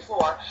not been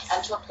before,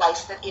 and to a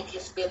place that it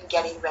has been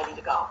getting ready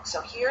to go.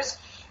 So here's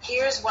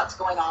what's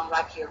going on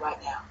right here, right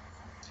now.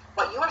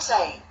 What you are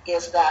saying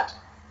is that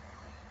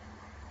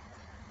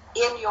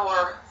in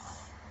your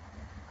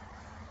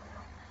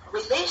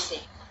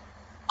releasing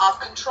of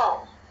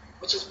control,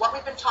 which is what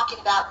we've been talking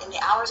about in the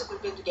hours that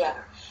we've been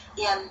together,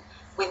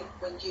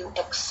 when you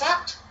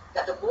accept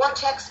that the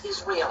vortex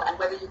is real, and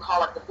whether you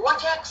call it the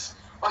vortex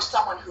or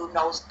someone who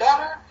knows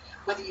better,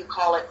 whether you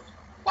call it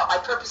what my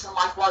purpose in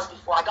life was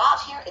before I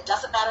got here, it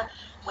doesn't matter.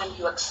 When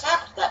you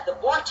accept that the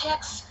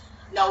vortex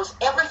knows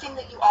everything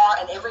that you are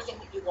and everything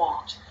that you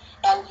want,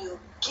 and you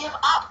give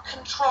up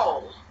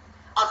control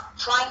of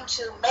trying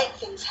to make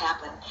things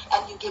happen,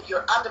 and you give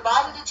your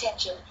undivided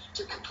attention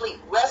to complete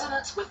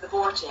resonance with the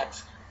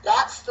vortex,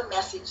 that's the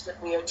message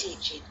that we are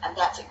teaching, and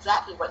that's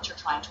exactly what you're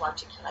trying to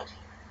articulate here.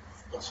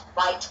 It's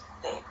right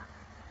there.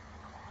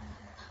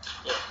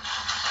 Yeah.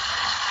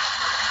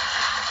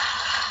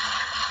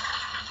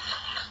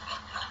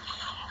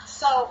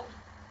 So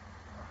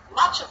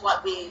much of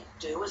what we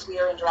do as we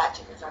are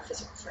interacting with our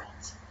physical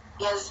friends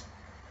is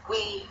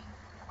we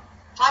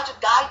try to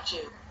guide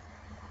you.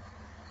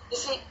 You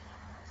see,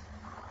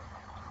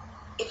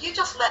 if if you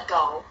just let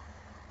go,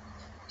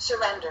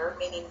 surrender,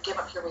 meaning give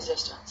up your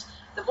resistance,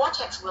 the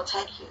vortex will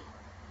take you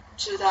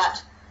to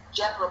that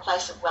general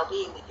place of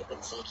well-being that you've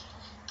been seeking.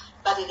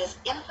 But it is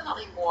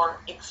infinitely more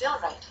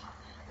exhilarating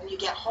when you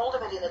get hold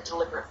of it in a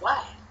deliberate way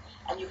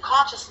and you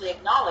consciously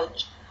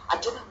acknowledge, I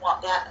didn't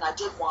want that and I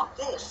did want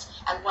this,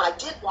 and what I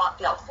did want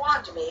felt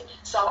foreign to me,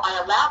 so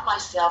I allowed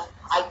myself,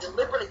 I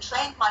deliberately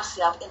trained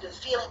myself into the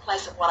feeling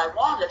place of what I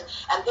wanted,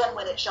 and then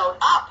when it showed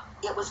up,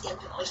 it was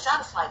infinitely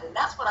satisfied. And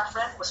that's what our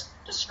friend was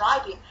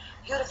describing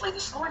beautifully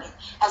this morning,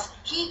 as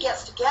he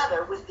gets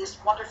together with this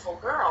wonderful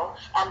girl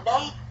and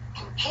they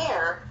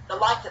compare the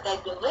life that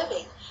they've been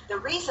living. The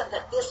reason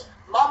that this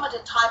moment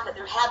in time that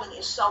they're having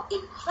is so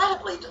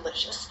incredibly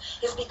delicious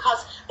is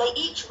because they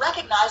each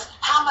recognize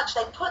how much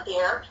they put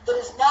there that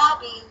is now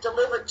being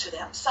delivered to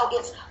them. So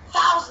it's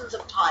thousands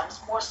of times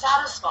more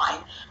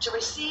satisfying to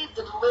receive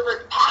the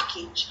delivered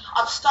package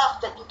of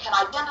stuff that you can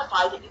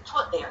identify that you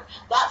put there.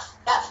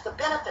 That's the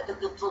benefit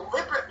that the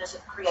deliberateness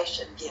of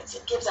creation gives.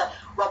 It gives a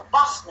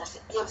robustness,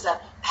 it gives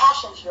a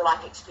passion to your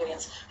life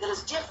experience that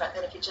is different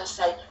than if you just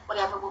say,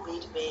 whatever will be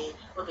to me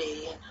will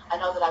be, and I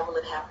know that I will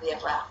live happily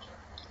ever after.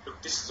 Look,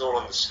 this is all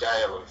on the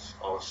scale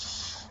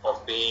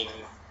of being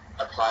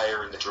a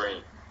player in the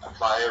dream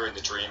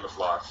of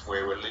life,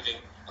 where we're living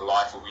a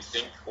life where we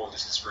think all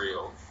this is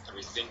real, and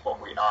we think what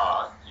we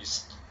are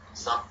is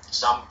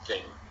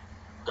something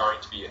going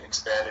to be an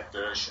expanded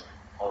version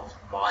of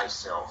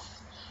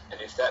myself.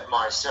 And if that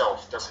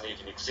myself doesn't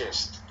even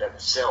exist, that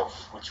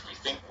self which we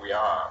think we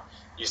are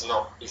is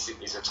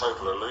a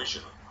total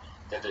illusion,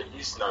 that there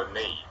is no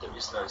me, there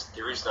is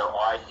no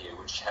I here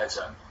which has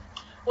a.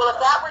 Well, if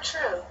that were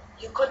true,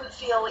 you couldn't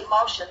feel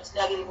emotions,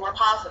 negative or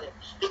positive,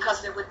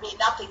 because there would be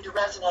nothing to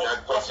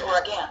resonate with or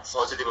against.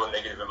 Positive or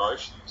negative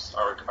emotions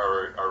are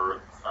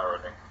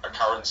an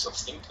occurrence of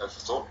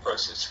thought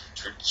process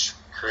to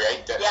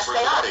create that yes, true they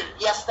are. value.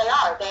 Yes, they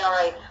are. They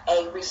are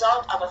a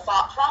result of a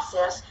thought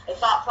process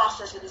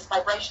that is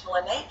vibrational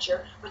in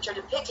nature, which are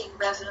depicting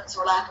resonance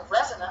or lack of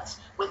resonance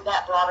with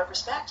that broader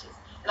perspective.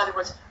 In other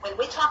words, when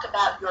we talk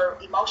about your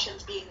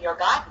emotions being your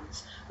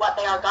guidance, what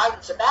they are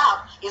guidance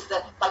about is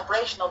the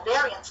vibrational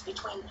variance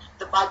between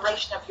the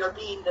vibration of your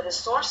being that is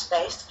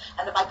source-based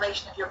and the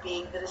vibration of your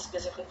being that is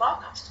physically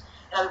focused.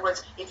 In other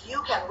words, if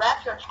you can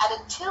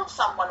and until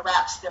someone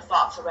wraps their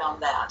thoughts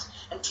around that,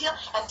 until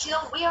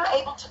we are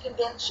able to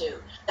convince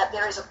you that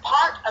there is a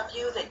part of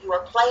you that you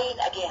are playing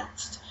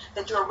against,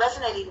 that you are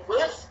resonating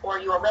with or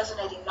you are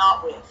resonating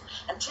not with,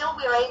 until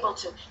we are able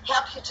to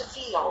help you to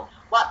feel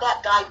what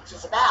that guidance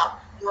is about,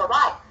 you are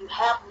right.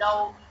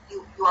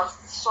 You are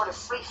sort of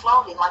free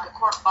floating like a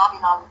cork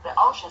bobbing on the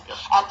ocean,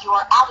 and you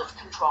are out of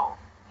control.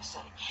 You see.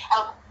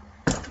 I'm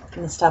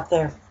gonna stop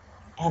there,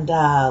 and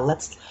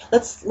let's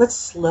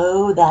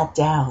slow that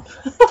down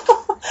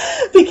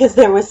because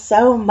there was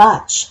so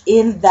much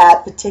in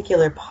that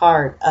particular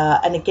part.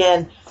 And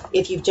again,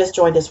 if you've just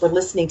joined us, we're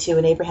listening to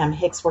an Abraham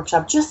Hicks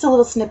workshop, just a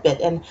little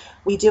snippet, and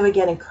we do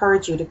again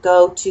encourage you to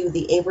go to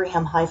the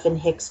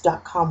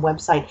abraham-hicks.com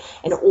website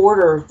and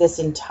order this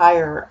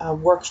entire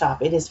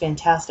workshop. It is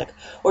fantastic.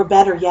 Or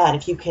better yet,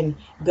 if you can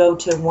go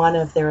to one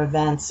of their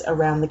events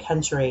around the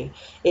country,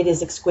 it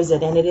is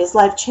exquisite and it is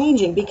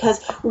life-changing,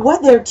 because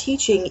what they're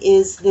teaching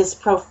is this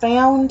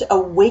profound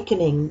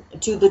awakening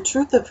to the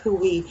truth of who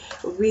we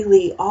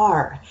really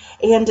are,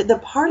 and the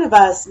part of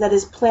us that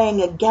is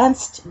playing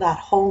against that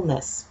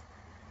wholeness.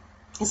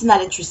 Isn't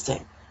that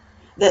interesting?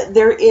 That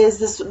there is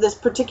this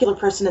particular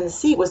person in the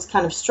seat was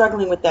kind of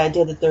struggling with the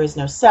idea that there is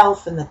no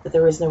self and that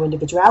there is no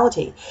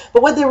individuality.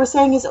 But what they were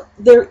saying is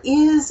there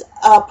is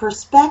a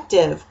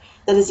perspective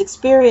that is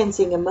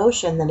experiencing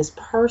emotion that is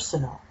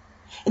personal.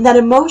 And that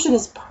emotion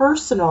is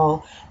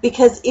personal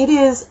because it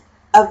is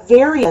a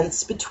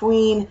variance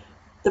between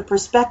the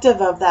perspective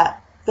of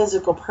that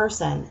physical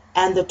person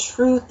and the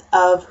truth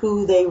of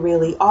who they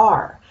really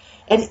are.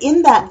 And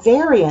in that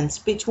variance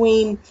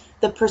between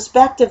the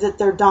perspective that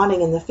they're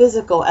donning in the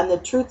physical and the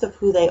truth of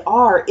who they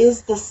are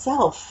is the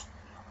self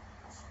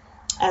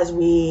as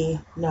we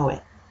know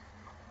it.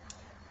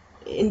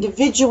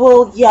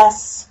 Individual,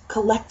 yes.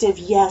 Collective,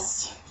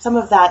 yes. Some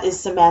of that is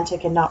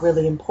semantic and not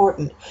really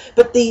important.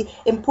 But the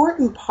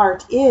important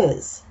part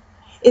is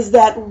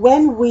that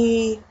when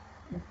we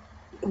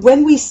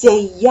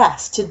say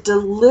yes to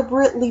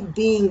deliberately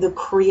being the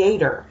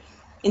creator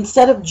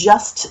instead of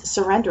just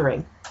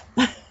surrendering,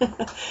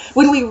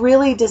 when we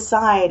really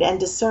decide and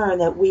discern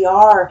that we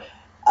are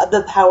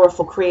the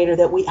powerful creator,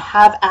 that we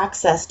have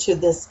access to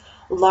this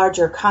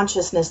larger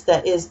consciousness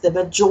that is the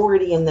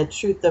majority in the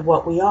truth of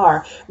what we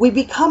are, we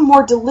become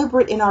more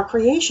deliberate in our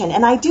creation.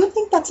 And I do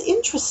think that's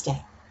interesting,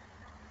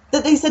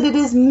 that they said it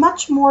is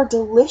much more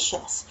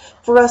delicious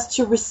for us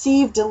to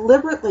receive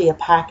deliberately a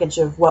package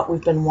of what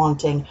we've been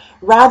wanting,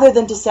 rather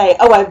than to say,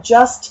 oh, I've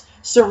just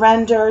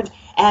surrendered,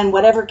 and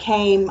whatever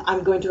came,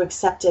 I'm going to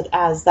accept it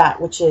as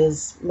that which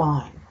is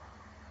mine.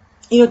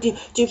 You know, do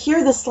you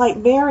hear the slight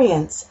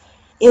variance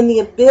in the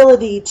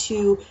ability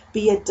to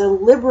be a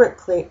deliberate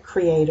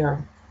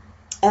creator,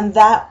 and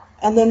that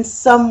and then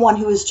someone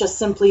who is just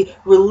simply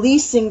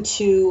releasing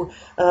to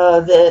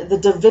the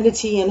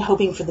divinity and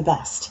hoping for the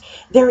best.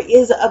 There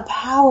is a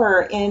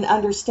power in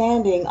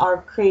understanding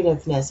our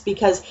creativeness,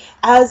 because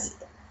as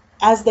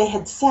they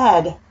had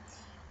said,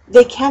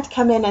 they can't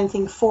come in and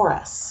think for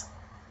us.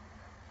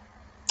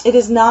 It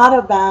is not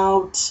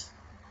about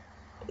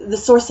the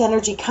source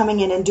energy coming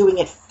in and doing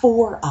it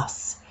for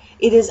us.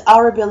 It is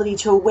our ability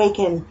to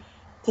awaken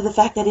to the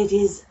fact that it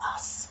is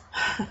us.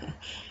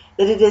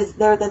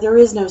 that there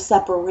is no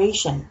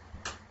separation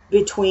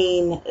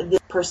between the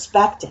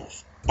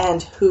perspective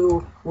and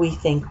who we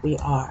think we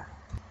are.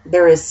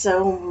 There is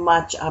so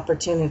much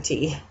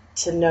opportunity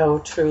to know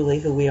truly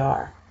who we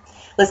are.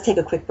 Let's take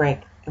a quick break,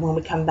 and when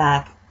we come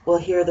back, we'll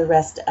hear the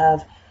rest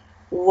of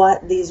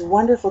what these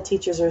wonderful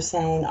teachers are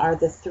saying are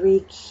the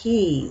 3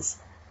 keys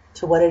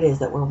to what it is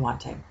that we're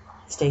wanting.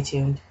 Stay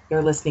tuned.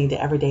 You're listening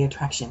to Everyday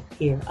Attraction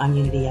here on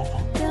Unity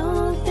FM.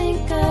 Don't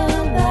think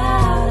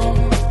about it.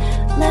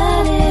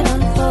 Let it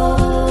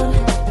unfold.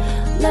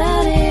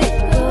 Let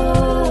it go.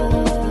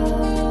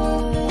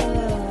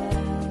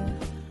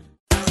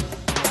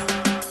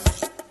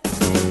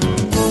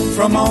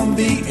 From on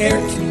the air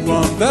to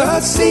on the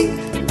sea,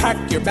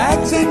 pack your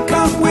bags and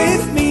come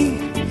with me.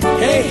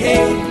 Hey,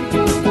 hey,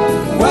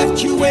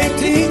 what you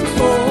waiting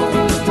for?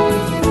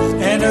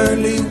 An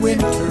early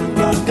winter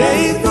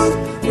rendezvous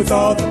with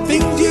all the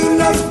things you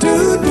love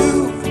to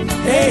do.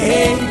 Hey,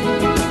 hey,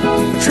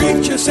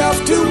 treat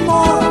yourself to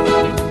more.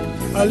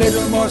 A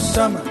little more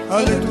summer,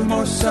 a little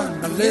more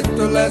sun, a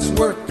little less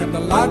work and a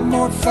lot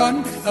more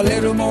fun. A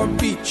little more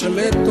beach, a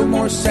little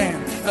more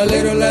sand, a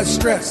little less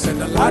stress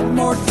and a lot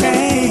more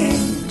tan.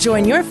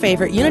 Join your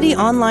favorite Unity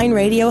Online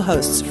Radio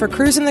hosts for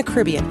Cruise in the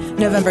Caribbean,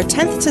 November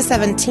 10th to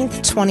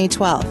 17th,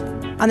 2012.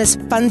 On this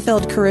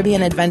fun-filled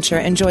Caribbean adventure,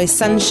 enjoy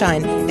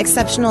sunshine,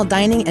 exceptional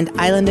dining, and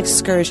island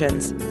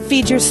excursions.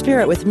 Feed your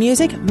spirit with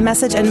music,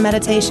 message, and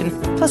meditation,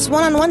 plus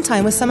one-on-one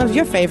time with some of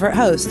your favorite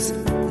hosts.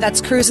 That's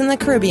Cruise in the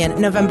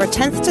Caribbean, November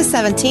 10th to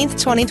 17th,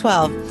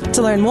 2012.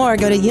 To learn more,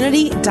 go to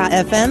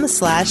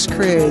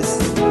unity.fm/cruise.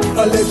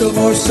 A little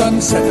more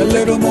sunset, a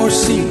little more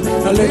sea,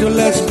 a little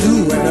less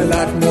do, and a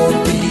lot more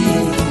be.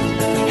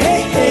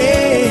 Hey, hey.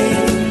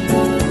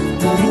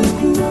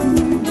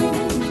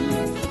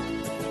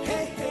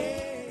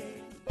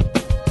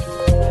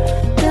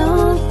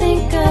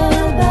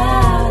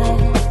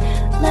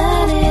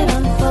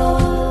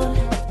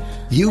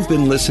 You've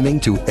been listening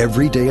to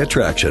Everyday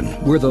Attraction,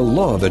 where the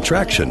law of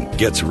attraction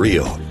gets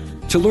real.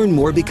 To learn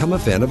more, become a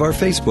fan of our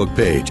Facebook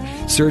page.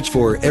 Search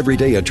for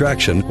Everyday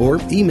Attraction or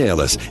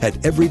email us at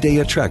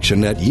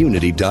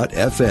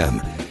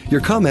everydayattraction@unity.fm.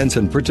 Your comments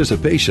and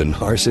participation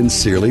are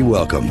sincerely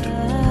welcomed.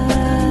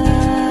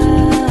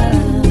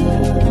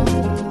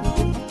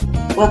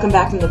 Welcome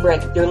back from the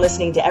break. You're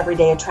listening to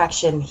Everyday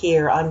Attraction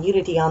here on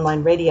Unity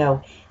Online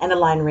Radio and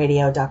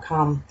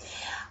AlignRadio.com.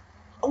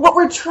 What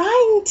we're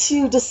trying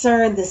to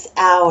discern this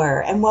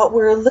hour and what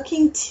we're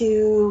looking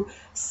to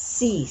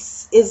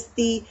cease is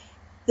the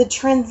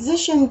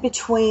transition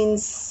between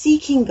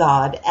seeking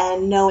God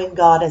and knowing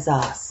God as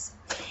us.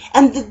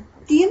 And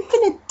the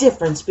infinite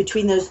difference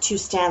between those two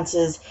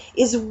stances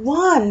is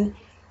one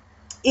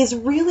is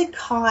really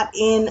caught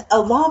in a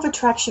law of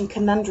attraction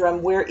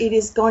conundrum where it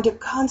is going to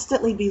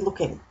constantly be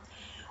looking.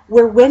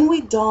 Where when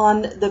we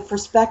don the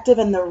perspective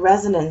and the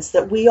resonance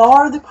that we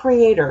are the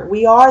creator,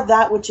 we are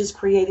that which is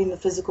creating the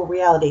physical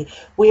reality,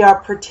 we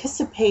are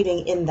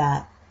participating in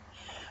that.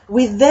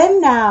 We then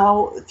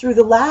now, through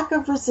the lack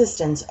of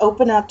resistance,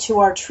 open up to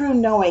our true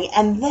knowing,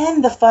 and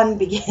then the fun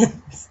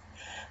begins.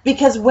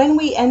 Because when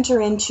we enter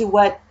into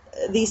what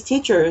these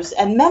teachers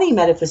and many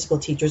metaphysical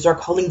teachers are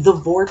calling the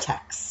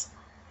vortex,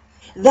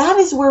 that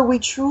is where we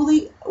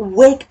truly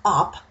wake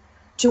up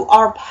to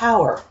our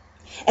power.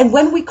 And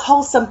when we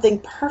call something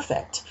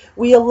perfect,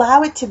 we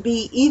allow it to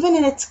be, even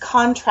in its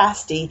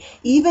contrasty,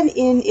 even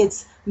in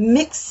its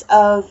mix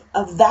of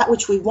that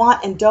which we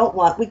want and don't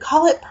want, we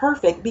call it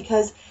perfect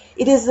because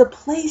it is a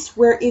place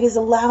where it is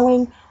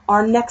allowing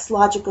our next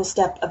logical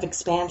step of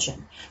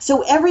expansion.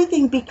 So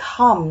everything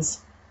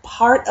becomes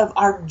part of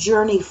our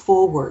journey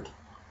forward,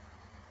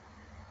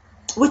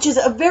 which is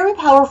a very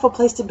powerful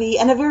place to be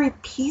and a very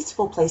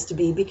peaceful place to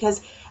be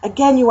because,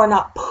 again, you are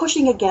not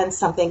pushing against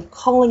something,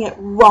 calling it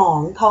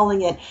wrong,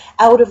 calling it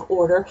out of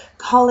order,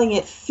 calling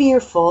it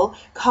fearful,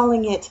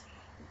 calling it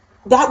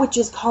that which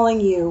is calling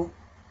you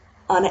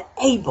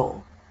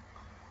unable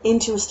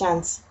into a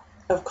stance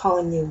of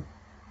calling you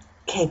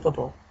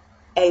capable,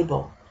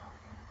 able,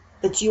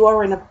 that you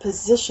are in a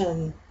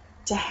position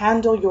to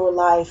handle your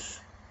life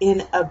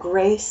in a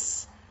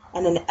grace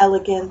and an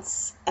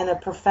elegance and a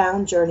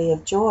profound journey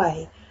of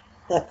joy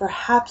that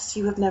perhaps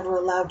you have never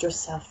allowed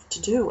yourself to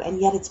do, and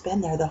yet it's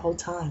been there the whole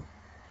time.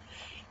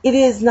 It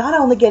is not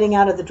only getting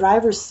out of the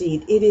driver's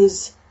seat, it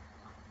is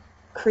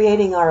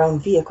creating our own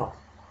vehicle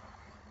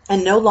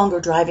and no longer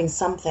driving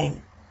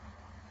something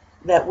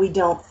that we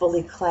don't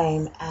fully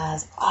claim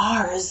as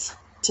ours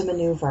to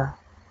maneuver.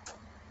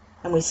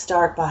 And we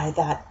start by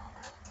that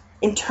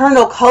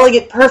internal calling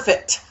it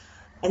perfect.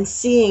 and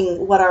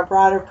seeing what our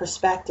broader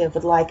perspective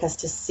would like us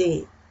to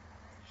see.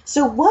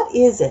 So what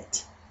is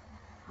it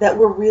that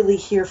we're really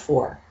here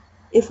for?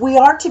 If we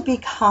are to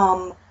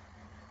become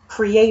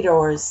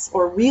creators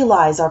or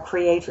realize our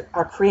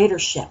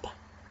creatorship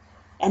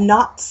and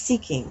not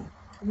seeking,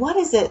 what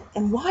is it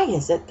and why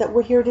is it that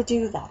we're here to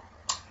do that?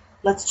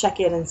 Let's check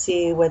in and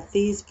see what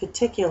these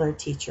particular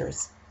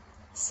teachers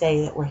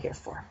say that we're here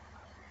for.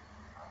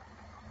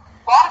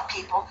 A lot of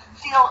people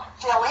fill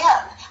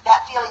in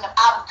that feeling of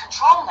out of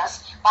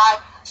controlness by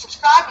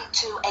subscribing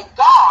to a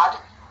God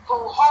who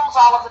holds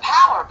all of the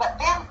power. But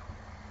then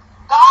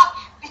God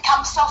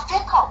becomes so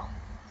fickle.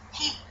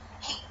 He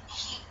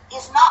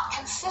is not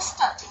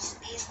consistent.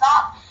 He's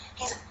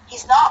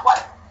not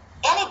what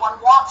anyone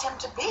wants him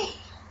to be.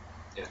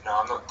 Yeah, no,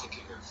 I'm not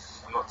thinking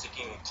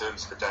in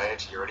terms of a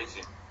deity or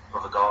anything,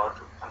 of a God.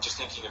 I'm just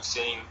thinking of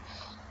seeing,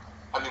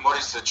 what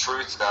is the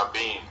truth of our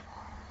being?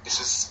 This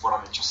is what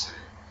I'm interested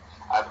in.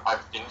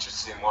 I've been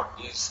interested in what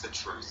is the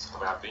truth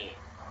of our being,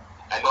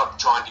 and not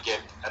trying to get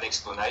an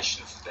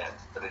explanation for that,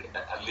 but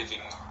a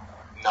living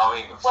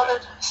knowing of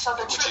that,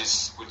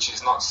 which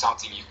is not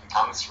something you can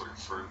come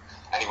through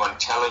anyone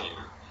telling you.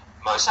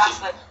 Most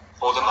people,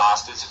 all the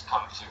masters have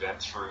come through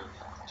that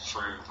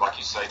through, like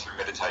you say, through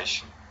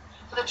meditation.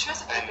 But the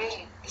truth of your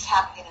being is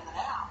happening in the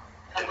now.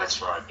 And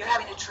that's right. You're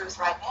having a truth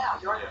right now.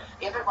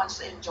 Everyone's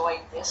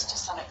enjoying this to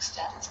some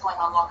extent. It's going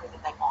on longer than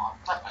they want,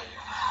 but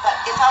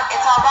it's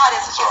all right.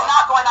 It's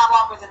not going on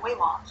longer than we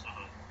want.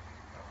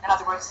 Mm-hmm. In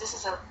other words, this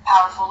is a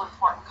powerful,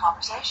 important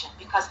conversation,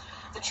 because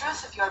the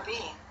truth of your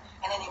being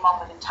in any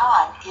moment in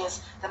time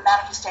is the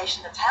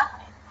manifestation that's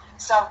happening.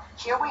 So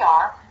here we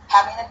are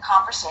having a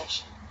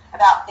conversation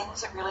about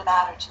things that really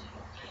matter to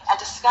you, and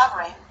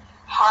discovering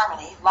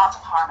harmony, lots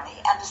of harmony,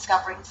 and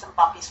discovering some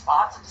bumpy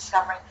spots, and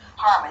discovering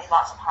harmony,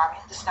 lots of harmony,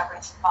 and discovering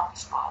some bumpy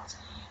spots.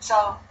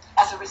 So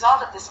as a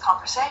result of this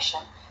conversation,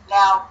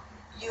 now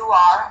you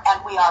are,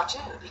 and we are too,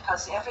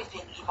 because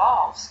everything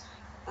evolves.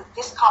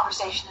 This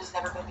conversation has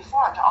never been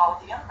before into all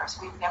of the universe.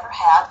 We've never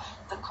had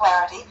the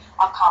clarity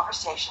of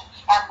conversation,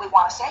 and we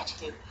want to say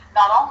to you,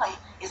 not only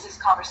is this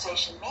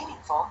conversation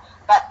meaningful,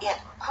 but it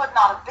could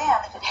not have been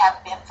if it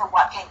hadn't been for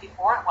what came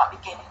before, and what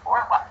became before,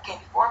 and what became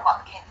before, and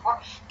what became before.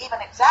 Even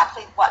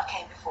exactly what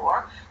came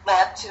before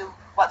led to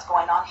what's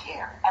going on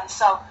here. And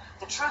so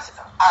the truth of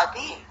our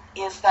being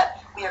is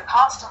that we are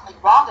constantly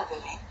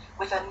rendezvousing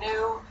with a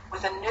new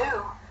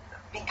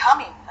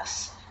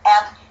becomingness,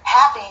 and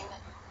having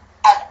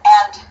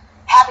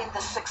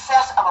the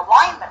success of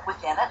alignment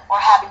within it, or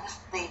having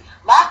the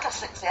lack of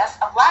success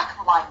of lack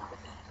of alignment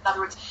within it. In other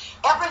words,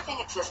 everything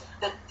exists.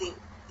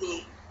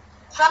 The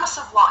premise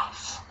of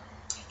life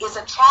is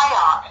a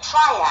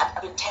triad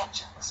of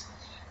intentions.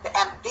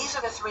 And these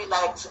are the three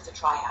legs of the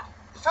triad.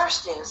 The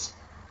first is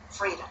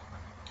freedom.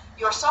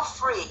 You're so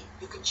free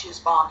you can choose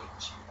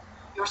bondage.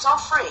 You're so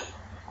free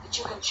that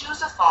you can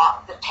choose a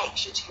thought that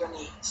takes you to your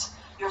knees.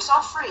 You're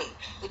so free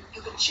that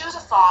you can choose a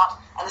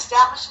thought and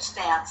establish a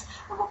stance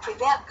that will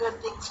prevent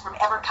good things from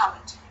ever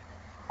coming to you.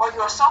 Or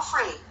you're so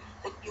free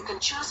that you can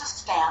choose a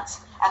stance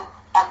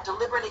and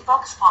deliberately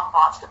focus upon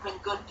thoughts that bring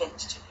good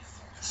things to you.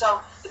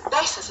 So the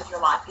basis of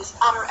your life is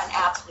utter and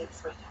absolute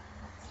freedom.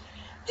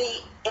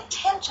 The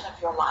intention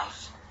of your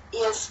life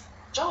is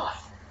joy.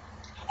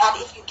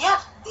 And if you get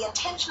the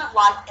intention of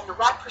life in the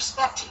right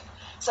perspective,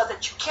 so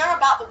that you care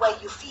about the way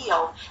you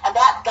feel, and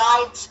that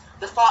guides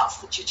the thoughts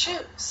that you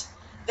choose,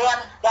 then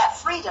that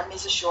freedom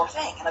is a sure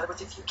thing. In other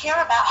words, if you care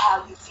about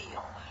how you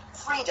feel,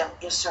 freedom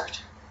is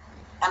certain.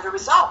 And the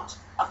result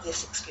of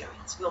this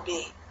experience will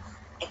be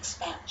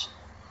expansion.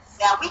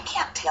 Now, we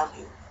can't tell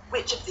you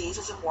which of these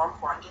is a more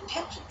important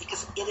intention,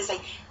 because it is an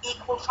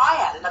equal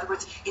triad. In other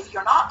words, if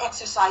you're not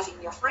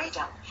exercising your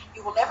freedom,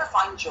 you will never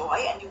find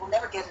joy, and you will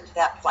never get into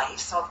that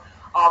place of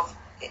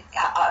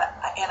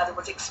in other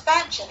words,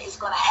 expansion is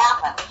going to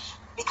happen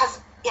because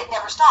it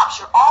never stops.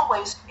 You're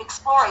always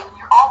exploring, and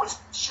you're always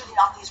shooting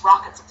off these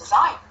rockets of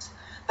desires.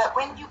 But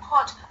when you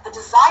put the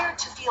desire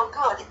to feel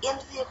good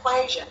into the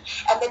equation,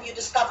 and then you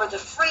discover the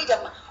freedom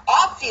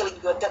of feeling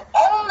good that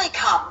only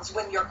comes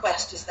when your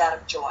quest is that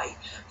of joy,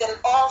 then it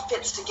all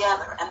fits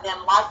together, and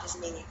then life is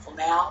meaningful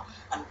now,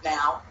 and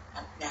now,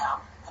 and now,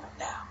 and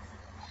now.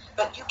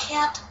 But you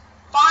can't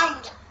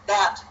find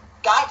that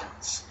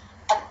guidance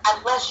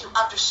unless you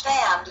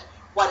understand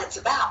what it's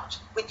about.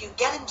 When you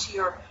get into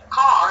your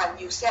car and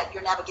you set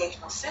your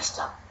navigational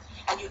system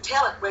and you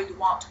tell it where you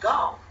want to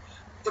go,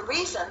 the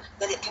reason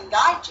that it can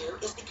guide you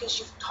is because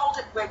you've told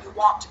it where you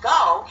want to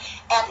go,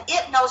 and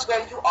it knows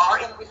where you are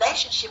in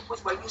relationship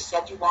with where you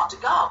said you want to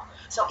go.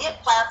 So it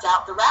plans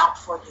out the route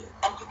for you,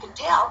 and you can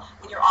tell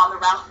when you're on the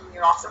route and when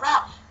you're off the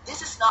route.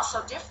 This is not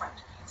so different.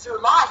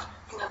 Through life,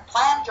 you have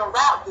planned your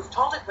route, you've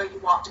told it where you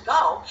want to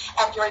go,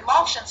 and your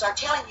emotions are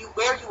telling you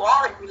where you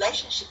are in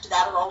relationship to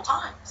that at all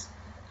times.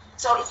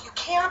 So if you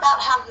care about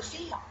how you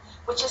feel,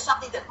 which is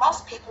something that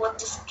most people have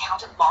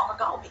discounted long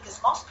ago, because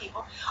most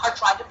people are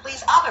trying to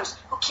please others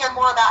who care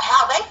more about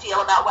how they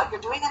feel about what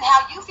you're doing and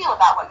how you feel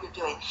about what you're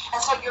doing.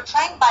 And so you're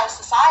trained by a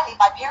society,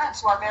 by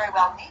parents who are very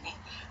well-meaning,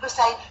 who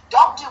say,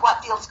 don't do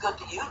what feels good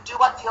to you, do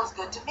what feels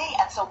good to me.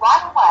 And so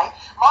right away,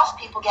 most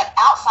people get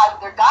outside of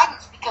their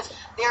guidance because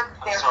they're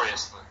sorry,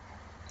 Esther.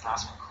 Can I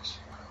ask my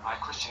question? My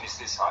question is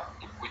this.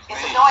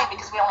 It's annoying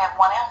because we only have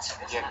one answer,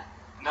 isn't it?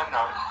 No,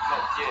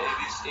 yeah,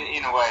 it is.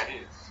 In a way it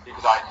is.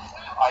 Because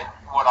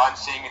what I'm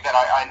seeing is that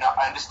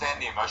I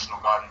understand the emotional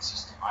guidance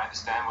system. I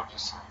understand what you're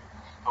saying.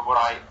 But what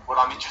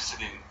I'm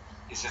interested in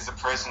is there's a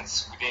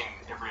presence within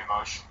every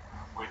emotion,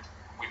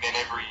 within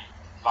every,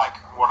 like,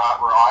 where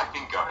I've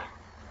been going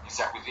is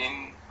that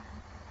within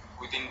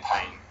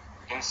pain,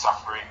 within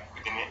suffering,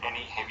 within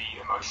any heavy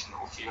emotion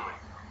or feeling,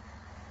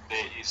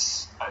 there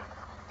is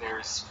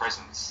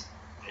presence.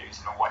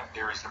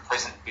 There is the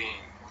present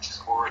being which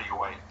is already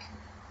awake,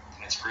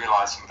 and it's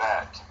realizing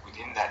that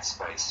within that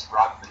space,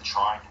 rather than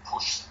trying to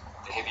push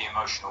the heavy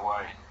emotion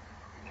away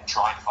and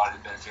trying to find a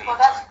better feeling.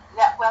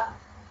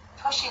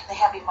 Pushing the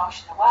heavy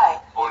emotion away.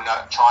 Or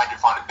trying to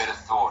find a better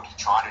thought,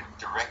 trying to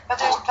direct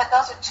thought. But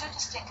those are two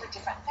distinctly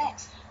different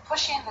things.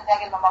 Pushing the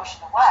negative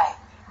emotion away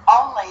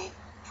only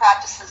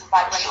practices a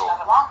vibration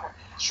of it longer.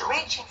 Sure.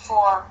 Reaching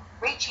for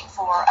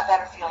a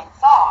better feeling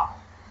thought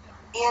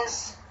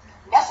is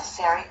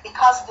necessary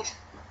because the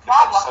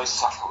problem... That's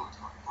so subtle.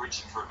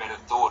 Reaching for a better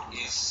thought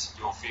is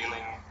your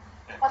feeling...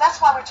 Well, that's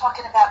why we're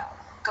talking about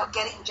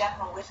getting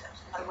general with it.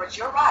 In other words,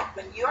 you're right.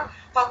 When you're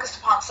focused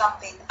upon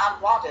something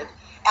unwanted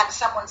and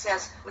someone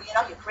says, well,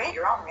 you create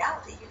your own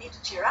reality, you need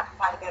to cheer up and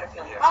find a better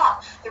feeling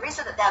thought. The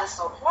reason that is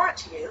so abhorrent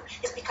to you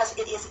is because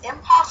it is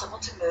impossible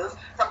to move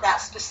from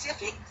that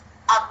specific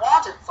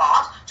unwanted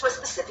thought to a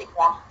specific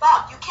wanted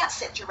thought. You can't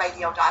set your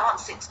radio dial on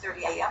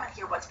 6:30 a.m. and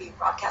hear what's being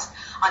broadcast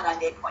on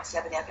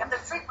 98.7 FM. The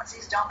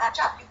frequencies don't match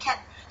up.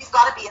 You've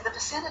got to be in the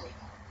vicinity.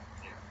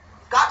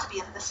 You've got to be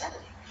in the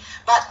vicinity.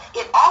 But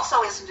it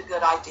also isn't a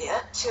good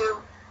idea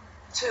to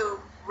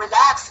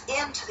relax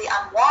into the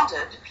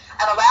unwanted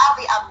and allow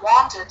the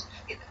unwanted.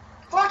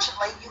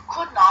 Fortunately, you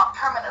could not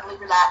permanently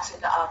relax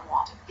into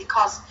unwanted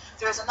because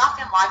there is enough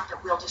in life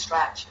that will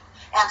distract you,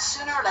 and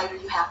sooner or later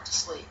you have to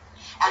sleep.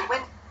 And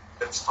when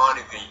it's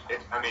finding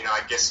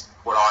I guess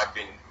where I've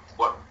been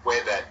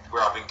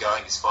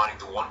going is finding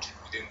the wanted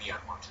within the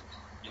unwanted.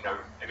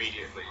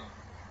 Immediately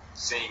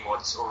seeing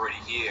what's already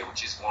here,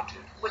 which is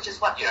wanted. Which is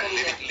what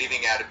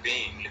living out of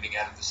being, living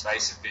out of the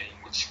space of being,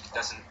 which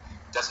doesn't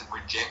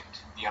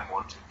reject the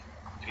unwanted.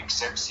 It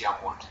accepts the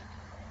unwanted.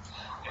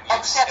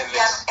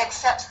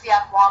 Accepts the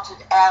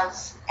unwanted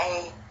as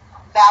a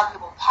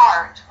valuable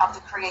part of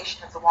the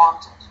creation of the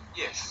wanted.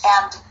 Yes.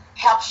 And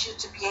helps you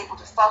to be able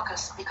to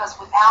focus, because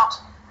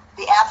without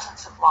the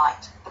absence of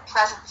light, the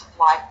presence of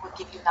light would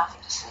give you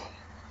nothing to see.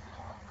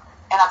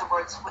 In other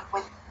words,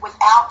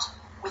 without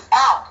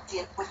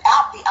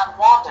the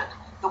unwanted,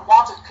 the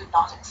wanted could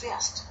not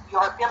exist.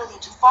 Your ability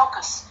to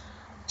focus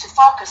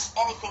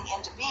anything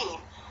into being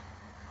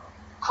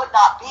could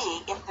not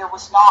be if there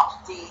was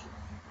not the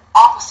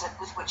opposite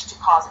with which to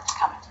cause it to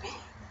come into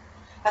being.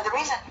 But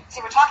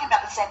we're talking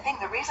about the same thing.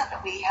 The reason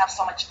that we have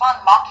so much fun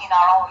mocking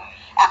our own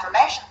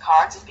affirmation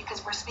cards is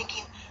because we're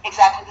speaking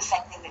exactly the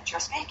same thing that you're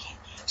speaking.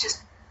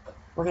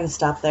 We're going to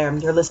stop there.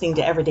 You're listening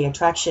to Everyday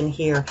Attraction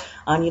here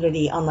on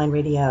Unity Online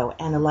Radio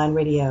and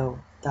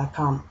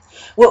AlignRadio.com.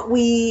 What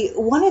we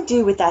want to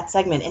do with that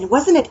segment, and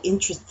wasn't it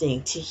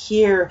interesting to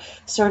hear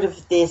sort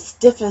of this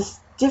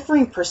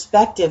differing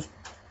perspective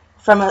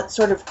from a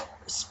sort of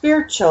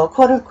spiritual,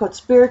 quote-unquote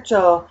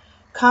spiritual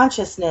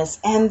consciousness,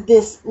 and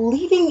this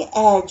leading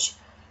edge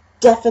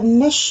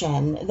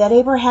definition that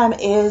Abraham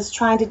is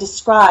trying to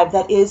describe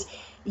that is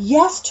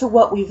yes to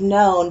what we've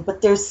known,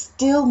 but there's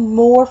still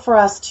more for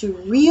us to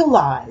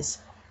realize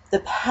the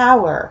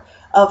power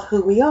of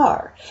who we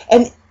are.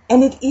 And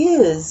it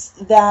is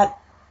that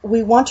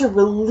we want to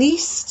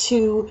release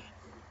to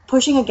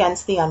pushing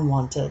against the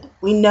unwanted.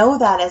 We know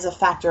that as a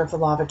factor of the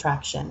law of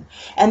attraction.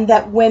 And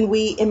that when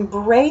we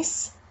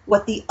embrace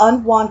what the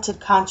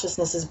unwanted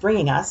consciousness is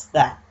bringing us,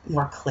 that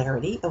more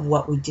clarity of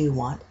what we do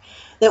want,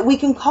 that we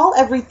can call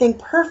everything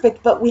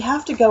perfect, but we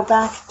have to go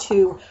back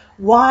to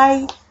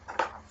why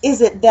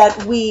is it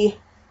that we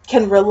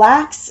can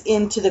relax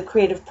into the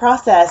creative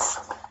process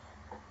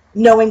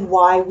knowing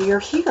why we are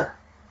here,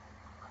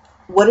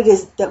 what it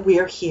is that we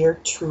are here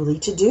truly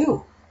to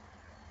do,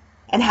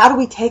 and how do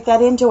we take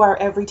that into our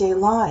everyday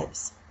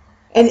lives.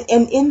 And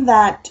in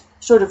that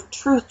sort of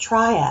truth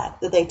triad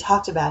that they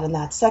talked about in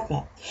that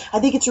segment, I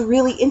think it's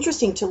really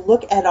interesting to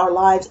look at our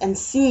lives and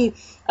see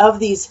of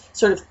these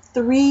sort of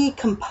three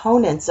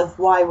components of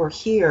why we're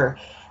here,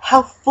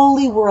 how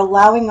fully we're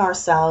allowing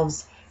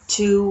ourselves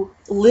to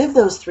live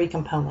those three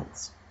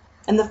components.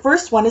 And the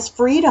first one is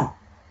freedom.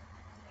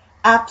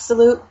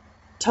 Absolute,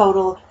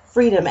 total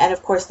freedom. And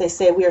of course they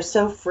say we are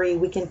so free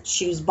we can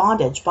choose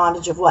bondage.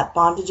 Bondage of what?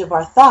 Bondage of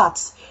our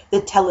thoughts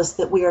that tell us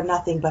that we are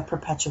nothing but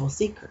perpetual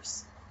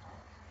seekers.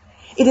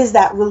 It is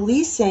that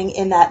releasing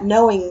in that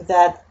knowing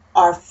that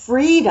our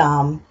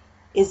freedom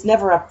is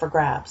never up for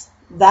grabs.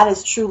 That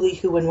is truly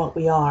who and what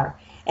we are.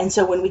 And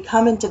so when we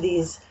come into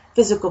these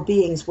physical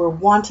beings, we're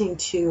wanting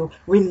to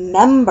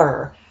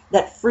remember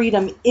that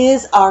freedom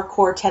is our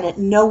core tenet.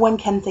 No one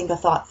can think a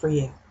thought for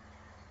you.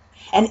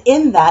 And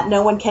in that,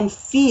 no one can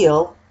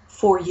feel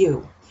for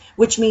you,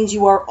 which means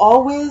you are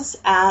always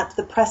at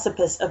the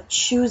precipice of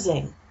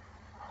choosing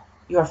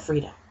your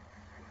freedom.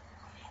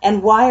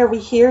 And why are we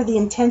here? The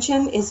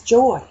intention is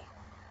joy.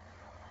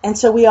 And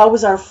so we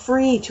always are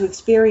free to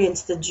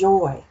experience the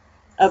joy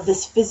of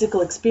this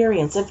physical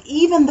experience, of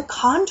even the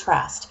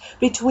contrast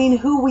between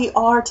who we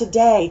are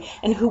today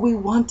and who we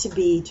want to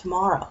be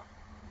tomorrow.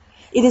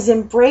 It is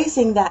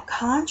embracing that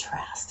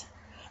contrast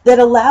that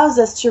allows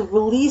us to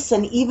release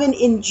and even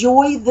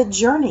enjoy the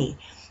journey.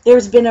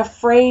 There's been a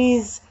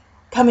phrase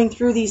coming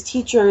through these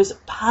teachers,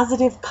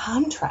 positive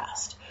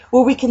contrast,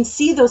 where we can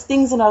see those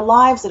things in our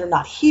lives that are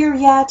not here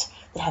yet,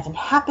 that haven't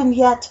happened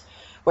yet.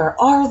 Where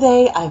are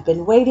they? I've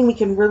been waiting. We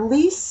can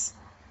release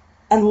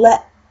and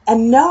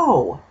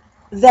know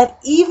that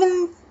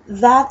even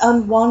that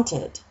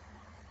unwanted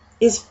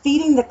is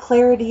feeding the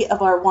clarity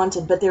of our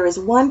wanted. But there is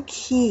one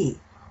key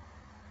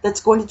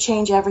that's going to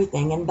change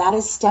everything, and that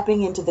is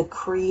stepping into the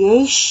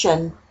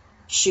creation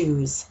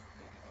shoes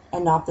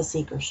and not the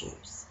seeker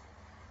shoes.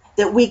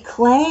 That we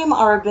claim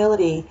our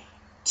ability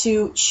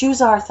to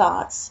choose our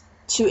thoughts,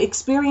 to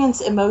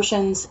experience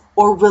emotions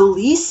or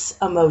release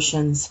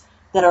emotions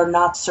that are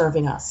not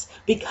serving us,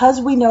 because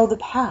we know the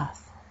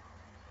path.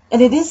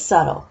 And it is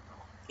subtle.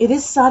 It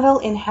is subtle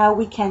in how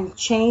we can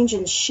change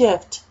and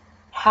shift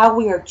how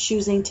we are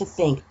choosing to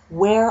think,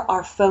 where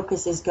our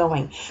focus is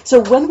going.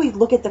 So when we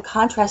look at the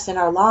contrast in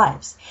our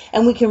lives,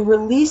 and we can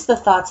release the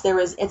thoughts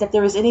that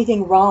there is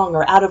anything wrong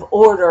or out of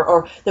order,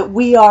 or that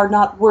we are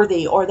not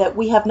worthy, or that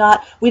we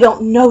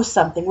don't know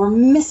something, we're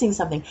missing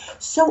something.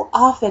 So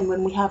often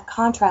when we have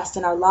contrast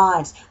in our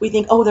lives, we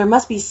think, oh, there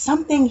must be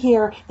something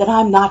here that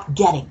I'm not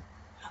getting.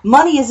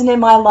 Money isn't in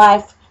my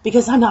life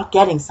because I'm not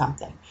getting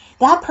something.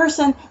 That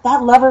person,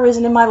 that lover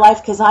isn't in my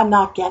life because I'm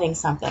not getting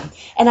something.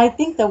 And I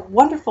think the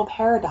wonderful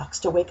paradox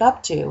to wake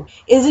up to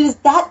is it is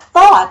that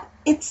thought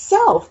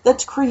itself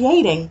that's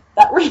creating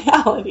that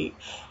reality.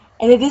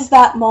 And it is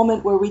that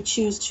moment where we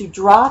choose to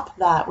drop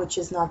that which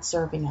is not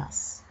serving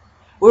us,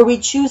 where we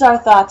choose our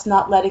thoughts,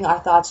 not letting our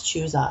thoughts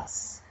choose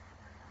us.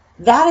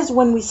 That is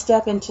when we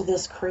step into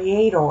this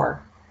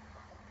creator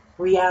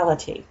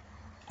reality.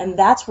 And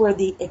that's where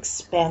the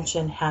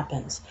expansion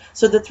happens.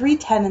 So the three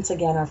tenets,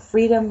 again, are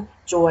freedom,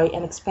 joy,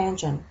 and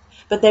expansion.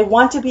 But they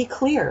want to be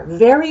clear,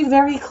 very,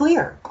 very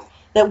clear,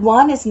 that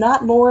one is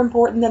not more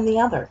important than the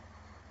other.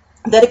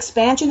 That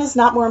expansion is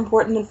not more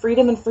important than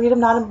freedom, and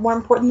freedom not more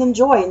important than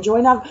joy, and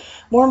joy not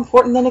more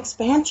important than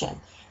expansion.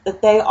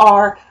 That they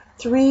are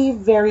three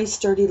very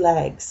sturdy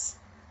legs.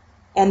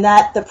 And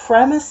that the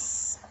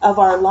premise of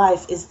our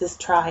life is this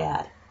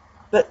triad.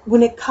 But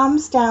when it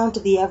comes down to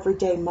the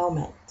everyday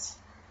moment,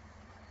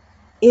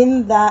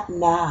 in that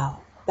now,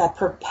 that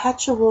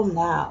perpetual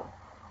now,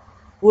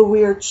 where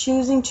we are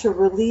choosing to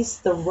release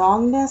the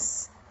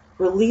wrongness,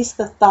 release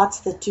the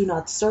thoughts that do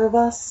not serve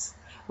us,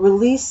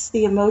 release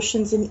the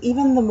emotions, and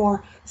even the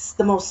most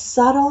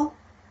subtle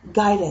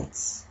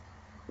guidance,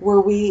 where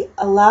we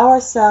allow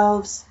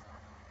ourselves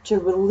to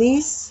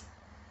release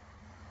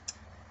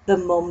the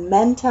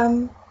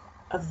momentum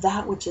of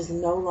that which is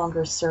no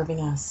longer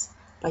serving us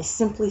by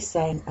simply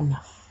saying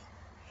enough.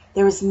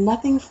 There is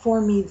nothing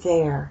for me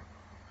there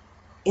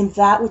in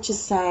that which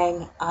is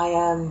saying I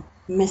am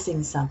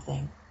missing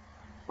something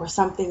or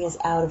something is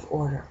out of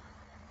order.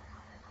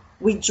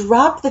 We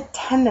drop the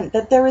tenet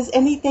that there is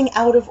anything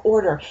out of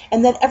order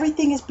and that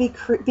everything is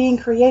being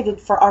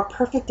created for our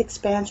perfect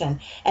expansion.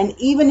 And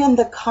even in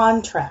the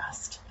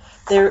contrast,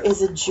 there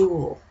is a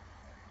jewel.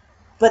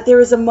 But there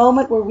is a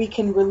moment where we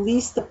can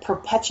release the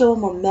perpetual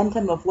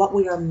momentum of what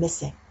we are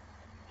missing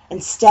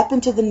and step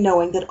into the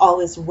knowing that all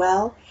is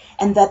well,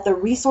 and that the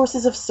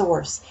resources of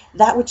Source,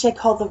 that which I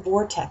call the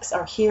vortex,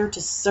 are here to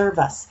serve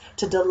us,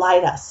 to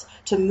delight us,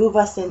 to move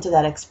us into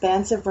that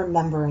expansive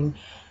remembering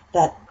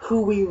that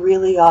who we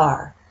really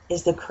are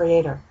is the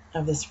creator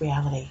of this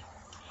reality.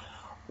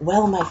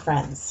 Well, my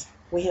friends,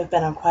 we have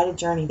been on quite a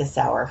journey this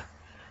hour.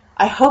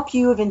 I hope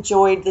you have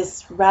enjoyed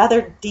this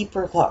rather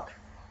deeper look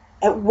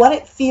at what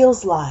it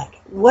feels like,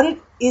 what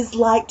it is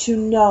like to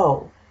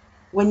know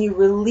when you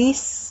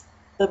release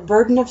the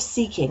burden of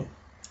seeking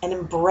and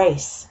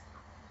embrace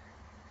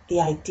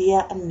the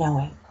idea and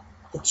knowing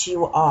that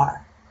you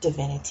are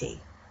divinity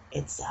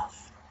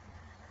itself.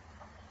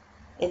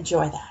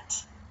 Enjoy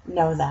that.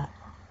 Know that.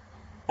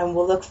 And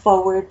we'll look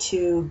forward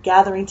to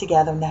gathering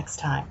together next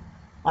time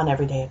on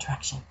Everyday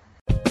Attraction.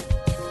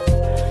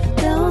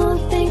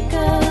 Don't think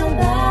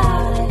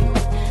about it,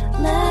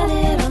 let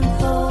it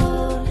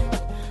unfold.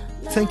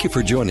 Thank you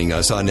for joining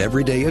us on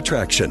Everyday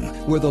Attraction,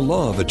 where the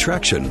law of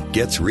attraction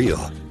gets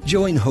real.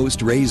 Join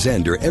host Ray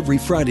Zander every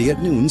Friday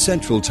at noon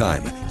Central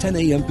Time, 10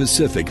 a.m.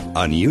 Pacific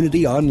on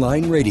Unity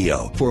Online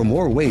Radio for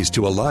more ways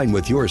to align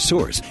with your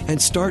source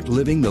and start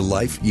living the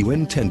life you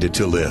intended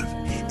to live.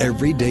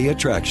 Everyday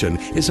Attraction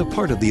is a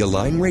part of the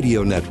Align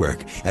Radio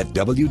Network at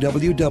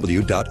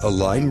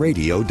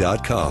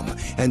www.alignradio.com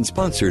and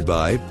sponsored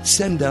by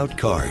Send Out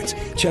Cards.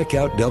 Check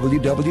out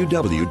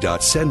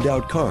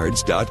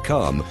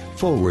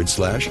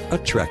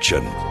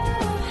www.sendoutcards.com/attraction.